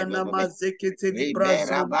jiana Shikere, mazekete libra Ribera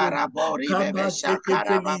zondo. barabori bebe Kaba zekete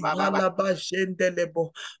shakara baba baba. livalaba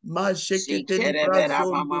shendelebo. Mazekete Shikere libra bera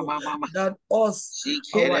mama zondo. mama. That us,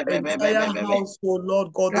 our Shikere bebe bebe entire bebe. household,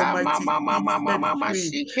 Lord God Rama Almighty, mama be mama set mama. free.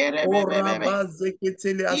 Shikere Oh, bebe bebe. Rabba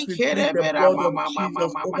Zeketele, as we plead Ikere the bera blood of mama mama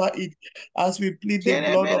Jesus mama. over it, as we plead the Kere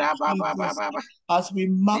blood of bera baba Jesus, baba. as we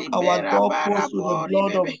mark our Ribera doorposts with the barabori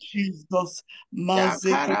blood bebe. of Jesus,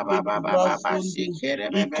 Shakara Mazeketele baba baba baba. Brazondo,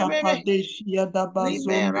 Shikere bebe bebe. Ikapadeshi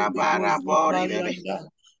Yadabazondo Ribera barabori bebe. Lebozikayanda,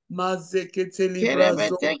 Mazeketele Kere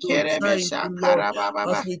bete Brazondo. kere be Thank you, Lord, shakara baba as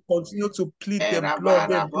baba. we continue to plead the Era blood,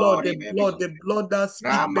 the blood, the barabori bebe. blood, the blood that speak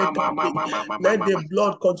Rama better mama things. mama mama Let the mama.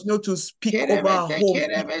 blood continue to speak over our Kerebete homes.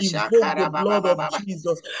 We kerebe evoke the shakara baba blood baba of baba.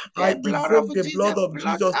 Jesus. The I blood of evoke the blood Jesus of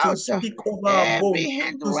blot Jesus to out speak over our homes, every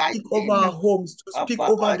to speak over our handwriting homes, to of speak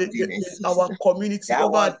over ordinances our community, that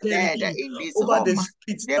over was our said territory, in this over the home.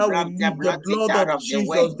 streets that we They live. The blot it blood out of of the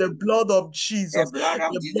way. Jesus, the blood of The Jesus, blood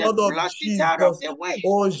of the Jesus blood of blot it out of Jesus. the way.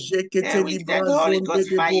 Oh, And we said, Holy Ghost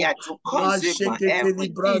fire to consume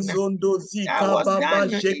everything that was done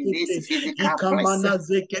in this physical place.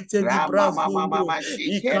 Rama mama mama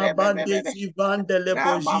shikere bebe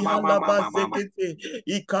Rama mama mama mama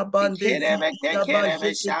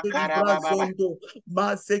shakara baba.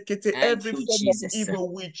 Every Thank form you, of Jesus.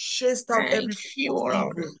 evil, we chase out Thank every form you, of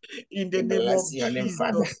Lord. evil in the We name of bless your name,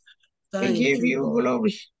 Father. Jesus. We Thank give you, you Lord.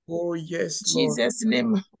 glory. Oh, yes, In Lord. Jesus'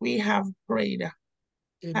 name we have prayed.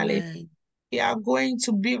 Hallelujah. Amen. We are going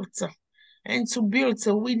to build. And to build,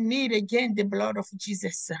 we need again the blood of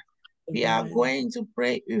Jesus. We are Amen. going to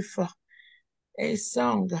pray with a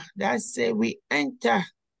song that says we enter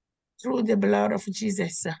through the blood of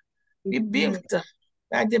Jesus. We built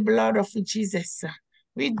by the blood of Jesus.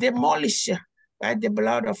 We demolish by the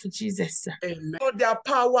blood of Jesus. Amen. So their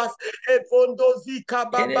powers, the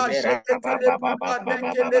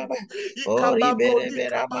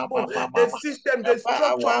system, the structure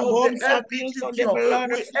Our of the homes are built on the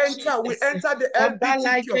blood of we enter Jesus. the Papa,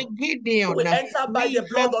 like LBTQ. Gideon, We enter by we the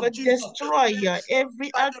blood have of Jesus. destroyed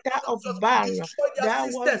every By the altar blood of Jesus, Baal we destroy their that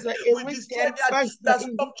system. was We destroy erected first their in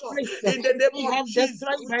this structures place. in the name We of have Jesus.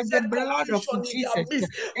 destroyed We by the set blood of confusion in their Jesus.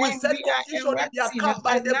 midst. We And set we are confusion in their erecting camp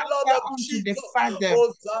by an the blood altar of unto the Jesus. Father.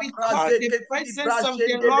 Oh, We call the presence of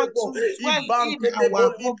the Lord to dwell in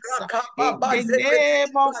our homes. In the name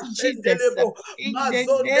of Jesus. In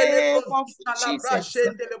the name of Jesus.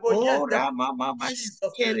 Yes, Oh, the Rama Mama Jesus,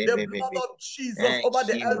 the blood Shikere. of Jesus Thank over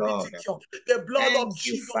the you, Lord. LBTQ, the blood of Thank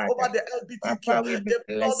you, Jesus over Father. the LBTQ, Papa, we the blood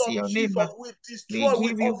bless of your name. Jesus. We We destroy, we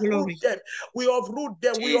give you uproot glory. them, we uproot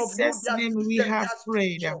them, we uproot Jesus' their name we system, have their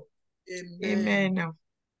prayed. structure. Amen. Amen.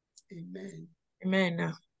 Amen.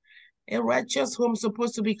 Amen. A righteous home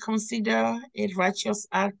supposed to be considered a righteous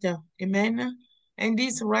altar. Amen. And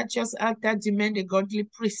this righteous altar demand a godly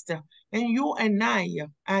priest. And you and I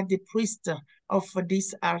are the priest of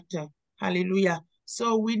this altar. Hallelujah.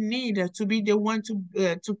 So we need to be the one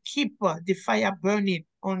to keep the fire burning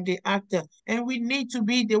on the altar. And we need to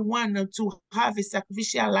be the one to have a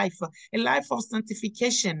sacrificial life, a life of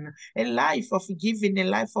sanctification, a life of giving, a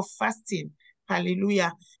life of fasting.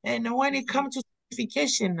 Hallelujah. And when it comes to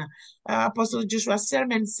sanctification, Apostle Joshua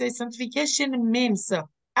Selman says sanctification means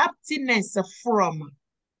abstinence from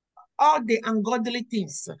all the ungodly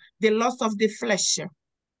things, the lust of the flesh,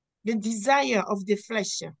 the desire of the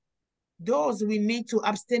flesh. Those we need to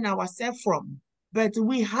abstain ourselves from. But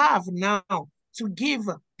we have now to give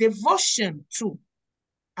devotion to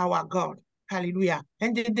our God. Hallelujah.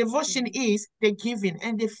 And the devotion is the giving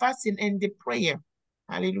and the fasting and the prayer.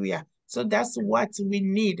 Hallelujah. So that's what we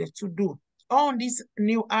need to do on this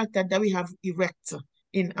new altar that we have erected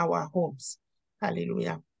in our homes.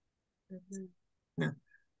 Hallelujah. Now,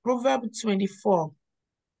 Proverbs 24,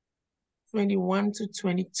 21 to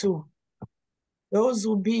 22. Those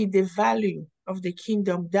will be the value of the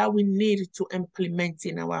kingdom that we need to implement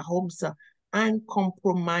in our homes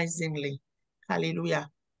uncompromisingly. Hallelujah.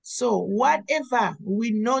 So whatever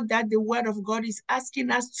we know that the word of God is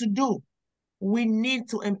asking us to do, we need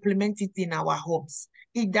to implement it in our homes.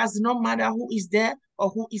 It does not matter who is there or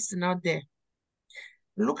who is not there.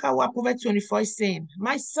 Look at what Proverbs 24 is saying.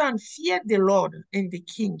 My son, fear the Lord and the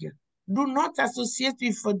king. Do not associate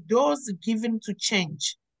with those given to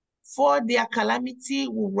change, for their calamity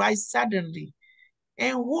will rise suddenly.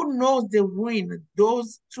 And who knows the ruin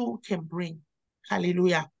those two can bring?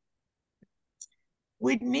 Hallelujah.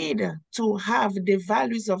 We need to have the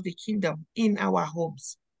values of the kingdom in our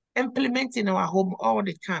homes, implement in our home all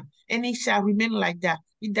the time, and it shall remain like that.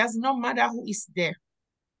 It does not matter who is there.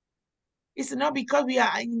 It's not because we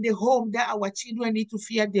are in the home that our children need to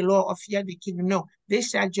fear the law or fear the king. No, they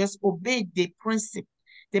shall just obey the principle,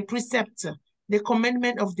 the precept, the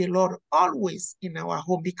commandment of the Lord always in our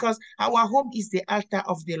home, because our home is the altar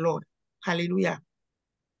of the Lord. Hallelujah.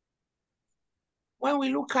 When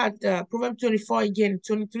we look at Proverbs 24 again,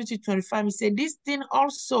 23 to 25, he said, this thing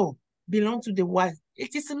also belongs to the wise.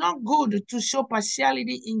 It is not good to show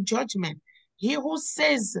partiality in judgment. He who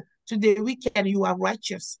says to the wicked, you are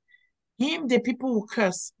righteous, him the people will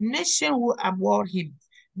curse, nation will abhor him.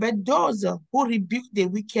 But those who rebuke the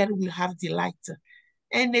wicked will have delight,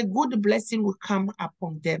 and a good blessing will come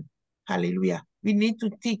upon them. Hallelujah. We need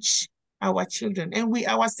to teach our children, and we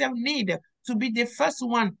ourselves need to be the first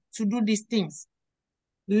one to do these things.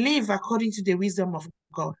 Live according to the wisdom of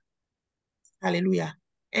God. Hallelujah.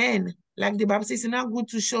 And like the Bible says, it's not good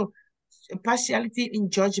to show partiality in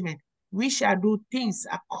judgment. We shall do things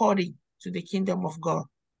according to the kingdom of God.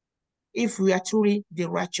 If we are truly the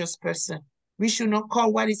righteous person, we should not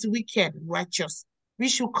call what is wicked righteous. We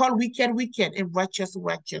should call wicked wicked and righteous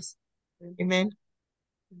righteous. Amen.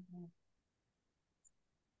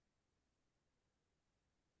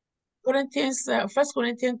 Corinthians, 1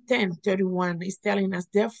 Corinthians 10:31 is telling us,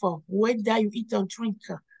 therefore, whether you eat or drink,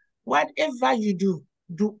 whatever you do,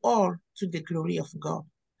 do all to the glory of God.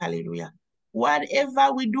 Hallelujah.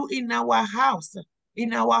 Whatever we do in our house,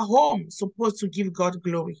 in our home, supposed to give God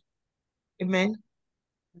glory. Amen.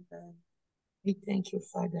 Amen. We thank you,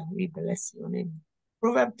 Father. We bless your name.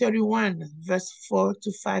 Proverbs 31, verse 4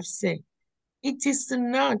 to 5 say, it is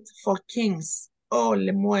not for kings, O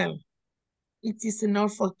Lemuel, it is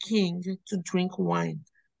not for king to drink wine,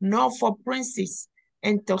 nor for princes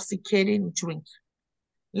intoxicating drink.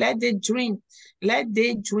 Let they drink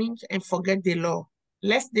and forget the law.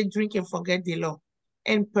 Lest they drink and forget the law,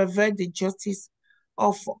 and pervert the justice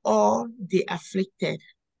of all the afflicted.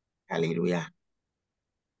 Hallelujah.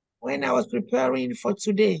 When I was preparing for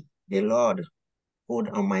today, the Lord put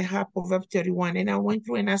on my heart Proverbs 31, and I went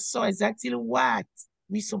through and I saw exactly what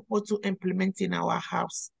we're supposed to implement in our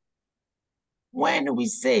house. When we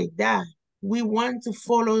say that we want to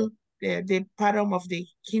follow the pattern of the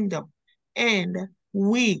kingdom, and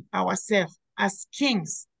we ourselves as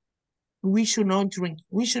kings, we should not drink.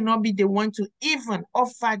 We should not be the one to even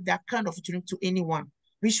offer that kind of drink to anyone.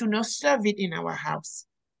 We should not serve it in our house.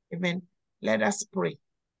 Amen. Let us pray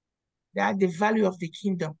that the value of the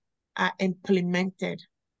kingdom are implemented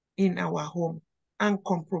in our home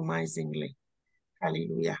uncompromisingly.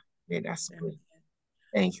 Hallelujah. Let us pray.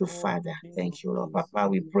 Thank you, Father. Thank you, Lord. Papa,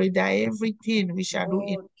 we pray that everything we shall do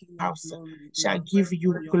in our house shall give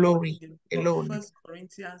you glory alone.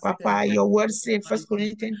 Papa, your word says, 1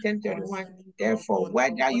 Corinthians 10:31, therefore,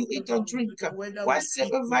 whether you eat or drink,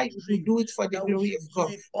 whatsoever you do it for the glory of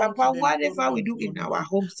God. Papa, whatever we do in our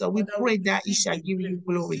homes, so we pray that it shall give you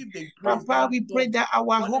glory. Papa, we pray that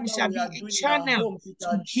our home shall be a channel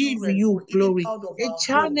to give you glory, a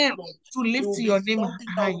channel to lift your name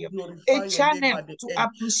higher, a channel to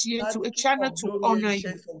appreciate you, a channel to honor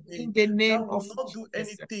you in the name of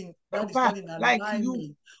Jesus. Papa, like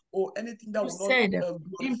you or anything that you will said not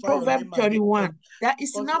in glorify your Proverbs name at the 31 end. that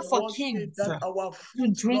it's Because not your for word kings says that our to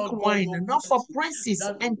fruit, drink Lord God wine, not for Almighty, princes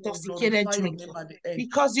that will intoxicated glorify your drink. name at the end.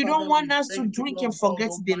 Because you don't Father, want we us to thank you, drink and Lord God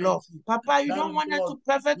forget the law. Almighty. Papa, you That don't want us Lord,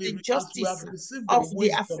 to pervert the as we have justice received the of the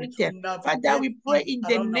wisdom to afflicted. Father, navigate we pray it in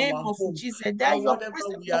the around name our of home, Jesus that that your whatever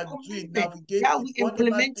precept, we your are doing, commandment navigate that it, we whatever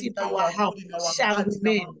implement things in that you our have house put in our shall hearts, in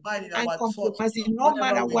our remain mind, in our thoughts, uncompromising, no whatever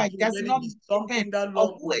matter we what. do, Does let it not be depend something that, on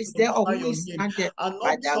Lord, who will is there or glorify who your is name, not there. and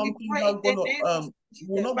not Father, we something pray in that the gonna name of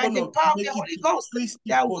we're Jesus, not by going the to power of the make it Holy to Ghost, twist it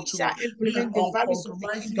that or we to shall be an implement the values of the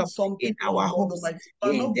uncompromising kingdom in something, Lord our God homes. Almighty.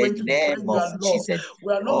 We're In not the going to break name of their laws. Jesus.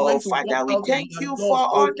 We are not Oh, going to walk Father, we out of thank their you for laws,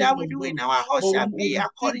 all O that King we of do in Glory. our house But shall we will be receive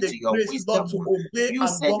according the to your grace, Lord, wisdom. to obey You and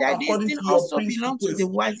said walk that this according thing to your also belongs to the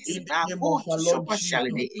principles wise. This is in not the name of good to our show Lord Jesus.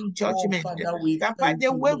 partiality in Oh, judgment. Father, we Papa, thank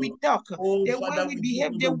the you, way we Lord. talk, Oh, the way Father, we we give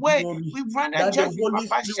behave, you the the way glory. we render That the judgment, Holy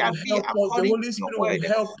Papa, Spirit shall will be help us. The according to Holy your Spirit will word.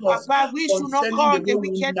 help us Papa, we should not concerning the call way the we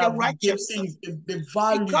wicked the navigate righteous things, the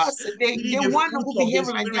values, because the, see the the one fruit who of the behave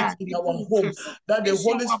like Spirit that, in our people will home. curse. That the Nation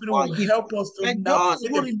Holy will Spirit abhor will him. help us to But those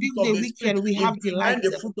navigate who the rebuke fruit of the the Spirit, wicked, we have implement delight,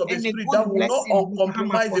 the fruit of the and a Spirit good that will not blessing will come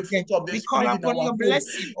uncompromise the upon them. fruit of the We call Spirit in upon our your home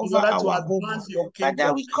blessing in over order to our home. advance your Father,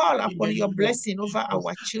 kingdom we call in upon the your name of blessing over Jesus.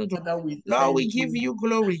 our children. Father, we Lord, we thank give you. you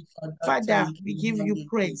glory. Father, Father, thank we you. give you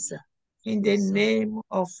praise in the name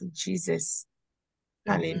of Jesus.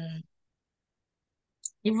 Hallelujah. Amen.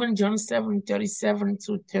 Even John 7:37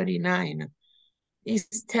 to 39 is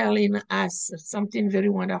telling us something very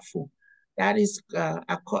wonderful. That is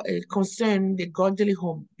concern the godly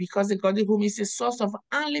home, because the godly home is a source of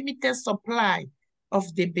unlimited supply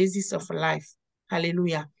of the basis of life.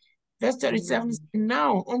 Hallelujah. Verse 37,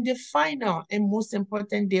 now on the final and most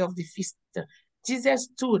important day of the feast, Jesus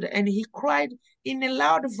stood and he cried in a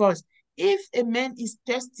loud voice, if a man is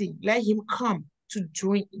thirsty, let him come to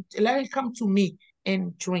drink, let him come to me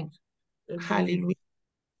and drink. Amen. Hallelujah.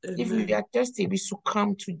 Amen. If we are thirsty, we should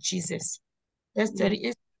come to Jesus. Verse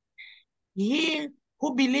 38, he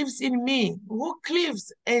who believes in me, who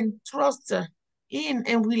cleaves and trusts in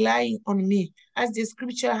and rely on me, as the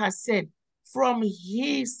scripture has said, from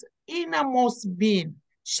his innermost being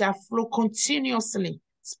shall flow continuously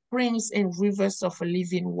springs and rivers of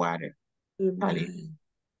living water. Amen.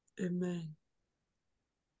 Amen.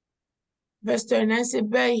 Verse 29 says,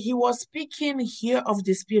 but he was speaking here of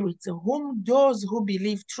the Spirit, whom those who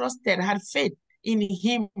believe trusted, had faith in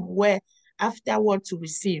him, were afterward to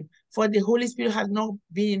receive. For the Holy Spirit has not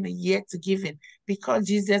been yet given, because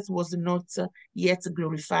Jesus was not yet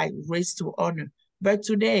glorified, raised to honor. But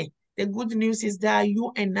today, the good news is that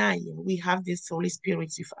you and I, we have this Holy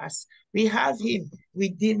Spirit with us. We have him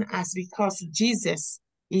within us because Jesus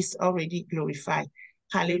is already glorified.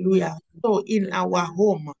 Hallelujah. Amen. So in our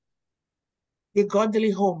home, the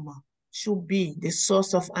godly home, should be the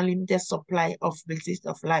source of unlimited supply of basis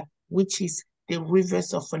of life, which is the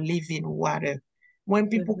rivers of living water. When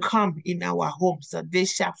people come in our homes, they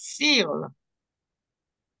shall feel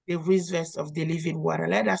the rivers of the living water.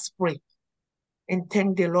 Let us pray and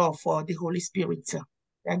thank the Lord for the Holy Spirit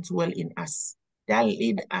that dwell in us, that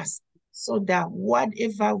lead us, so that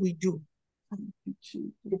whatever we do,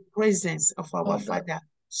 the presence of our Father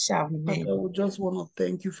shall remain. Father, we just want to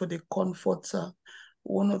thank you for the comforter.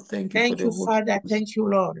 We want to thank you for Thank the you, Holy Father. Ghost. Thank you,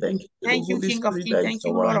 Lord. Thank you for Thank the you, Holy King of Spirit Kings. that Thank is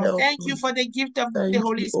you, our Lord of. help. Thank you for the gift of the Thank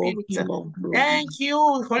Holy you, O Spirit. King of Glory. Thank you,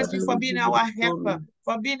 Holy Spirit, Father, for we being give you our the helper, glory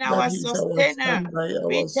for being that our He is our sustainer. standby,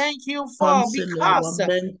 We our thank you for counselor, our because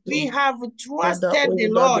we mentor. have Father, trusted the without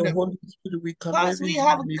Lord, the Holy Spirit, we cannot because even we do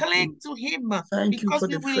have anything. clinged to Him, Thank you because for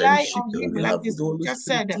we the rely friendship on that Him, we like have the with the Holy scripture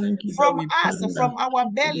Spirit. said, Thank you that from we us, partner from our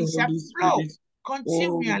with the belly shall Holy flow Spirit.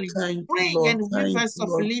 Oh, continually thank you, spring Lord. and Thank rivers you, of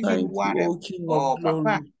Lord. living Thank you, water. O King of Oh,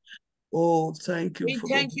 Papa, Glory. Oh, thank you we for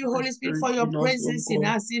the thank you, Holy Holy Spirit, Spirit for your in us, oh presence in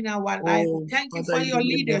God. us, in our life. Oh, Thank you Father, for in your the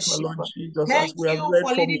name of our leadership. Lord Jesus, as Thank we have you read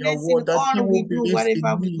for from leading your us in word, that he all we who do, believes wherever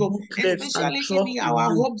in we you, go, who claims and especially trusts in in our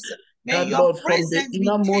you, homes. May that your Lord, from the presence be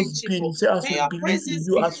innermost being, tangible. you say, as May we your believe in presence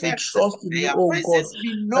you, be as we felt. trust in May you, your oh God, presence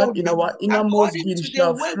be that known in our innermost according being to the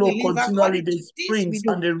shall way flow we live, continually according the to this we springs do,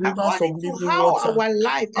 and the rivers of according to living how water. our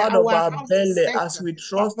life, Out of our our house is belly, set. as we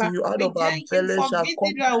trust in Papa, you, out we of our thank you belly for shall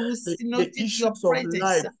come visiting who the notice your issues of presence.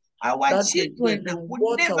 life, Our that children the will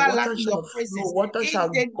water, never lack water your shall flow, presence water in shall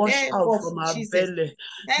the gush name out of from our Jesus. belly,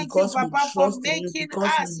 Thank you, because we Papa, for trust in you, making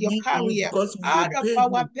because we us your live in you, carrier. because we Out of obey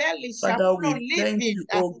our you. belly shall Father, flow we thank living, you,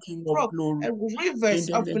 O King of flow Glory, in rivers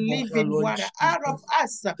the of name of our living Lord water out of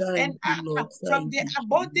Jesus. us, and Thank you, Lord. from Thank the you,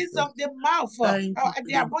 abundance Jesus. of the mouth, Thank you for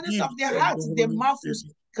the the abundance of the gifts of heart, the the Holy mouth will Spirit.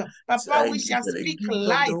 speak. Papa, we Thank you shall for the speak gift of the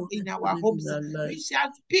life Holy in our Spirit in homes. our We life,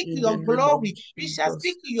 shall speak in your the name of glory. We shall Jesus.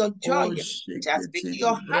 speak your joy. Oh, We shall speak shekete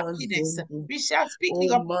your di happiness. brazondo. We shall speak Oh,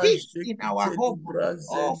 your ma peace in our shekete di home.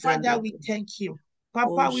 Oh, Father, we brazendelebo. thank you.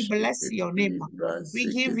 Oh, Papa, we bless shekete your name. di We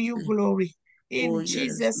give you brazekete. glory. Oh, In yes,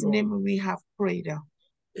 Jesus' Lord. name we have prayed.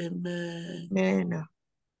 Amen. Amen.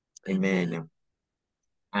 Amen. Amen.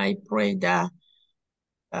 I pray that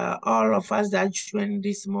all of us that joined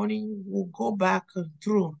this morning will go back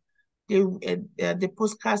through the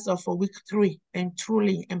podcast of week 3 and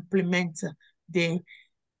truly implement the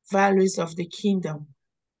values of the kingdom.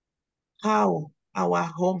 How our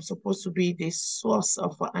home supposed to be the source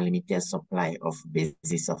of unlimited supply of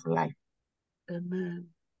basis of life. Amen.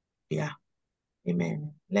 Yeah.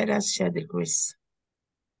 Amen. Let us share the grace.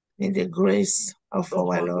 In the grace of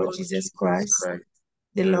our Lord Jesus Christ,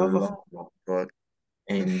 the love of God,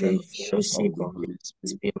 and the fellowship of the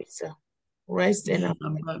Spirit rest and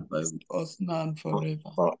abide by us now and forever.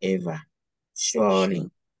 forever. Surely,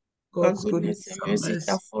 God's goodness and mercy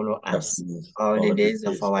shall follow us all the days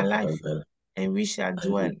of our life, and we shall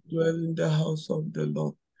dwell in the house of the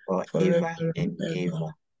Lord forever forever and and ever.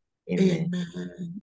 ever. Amen. Amen.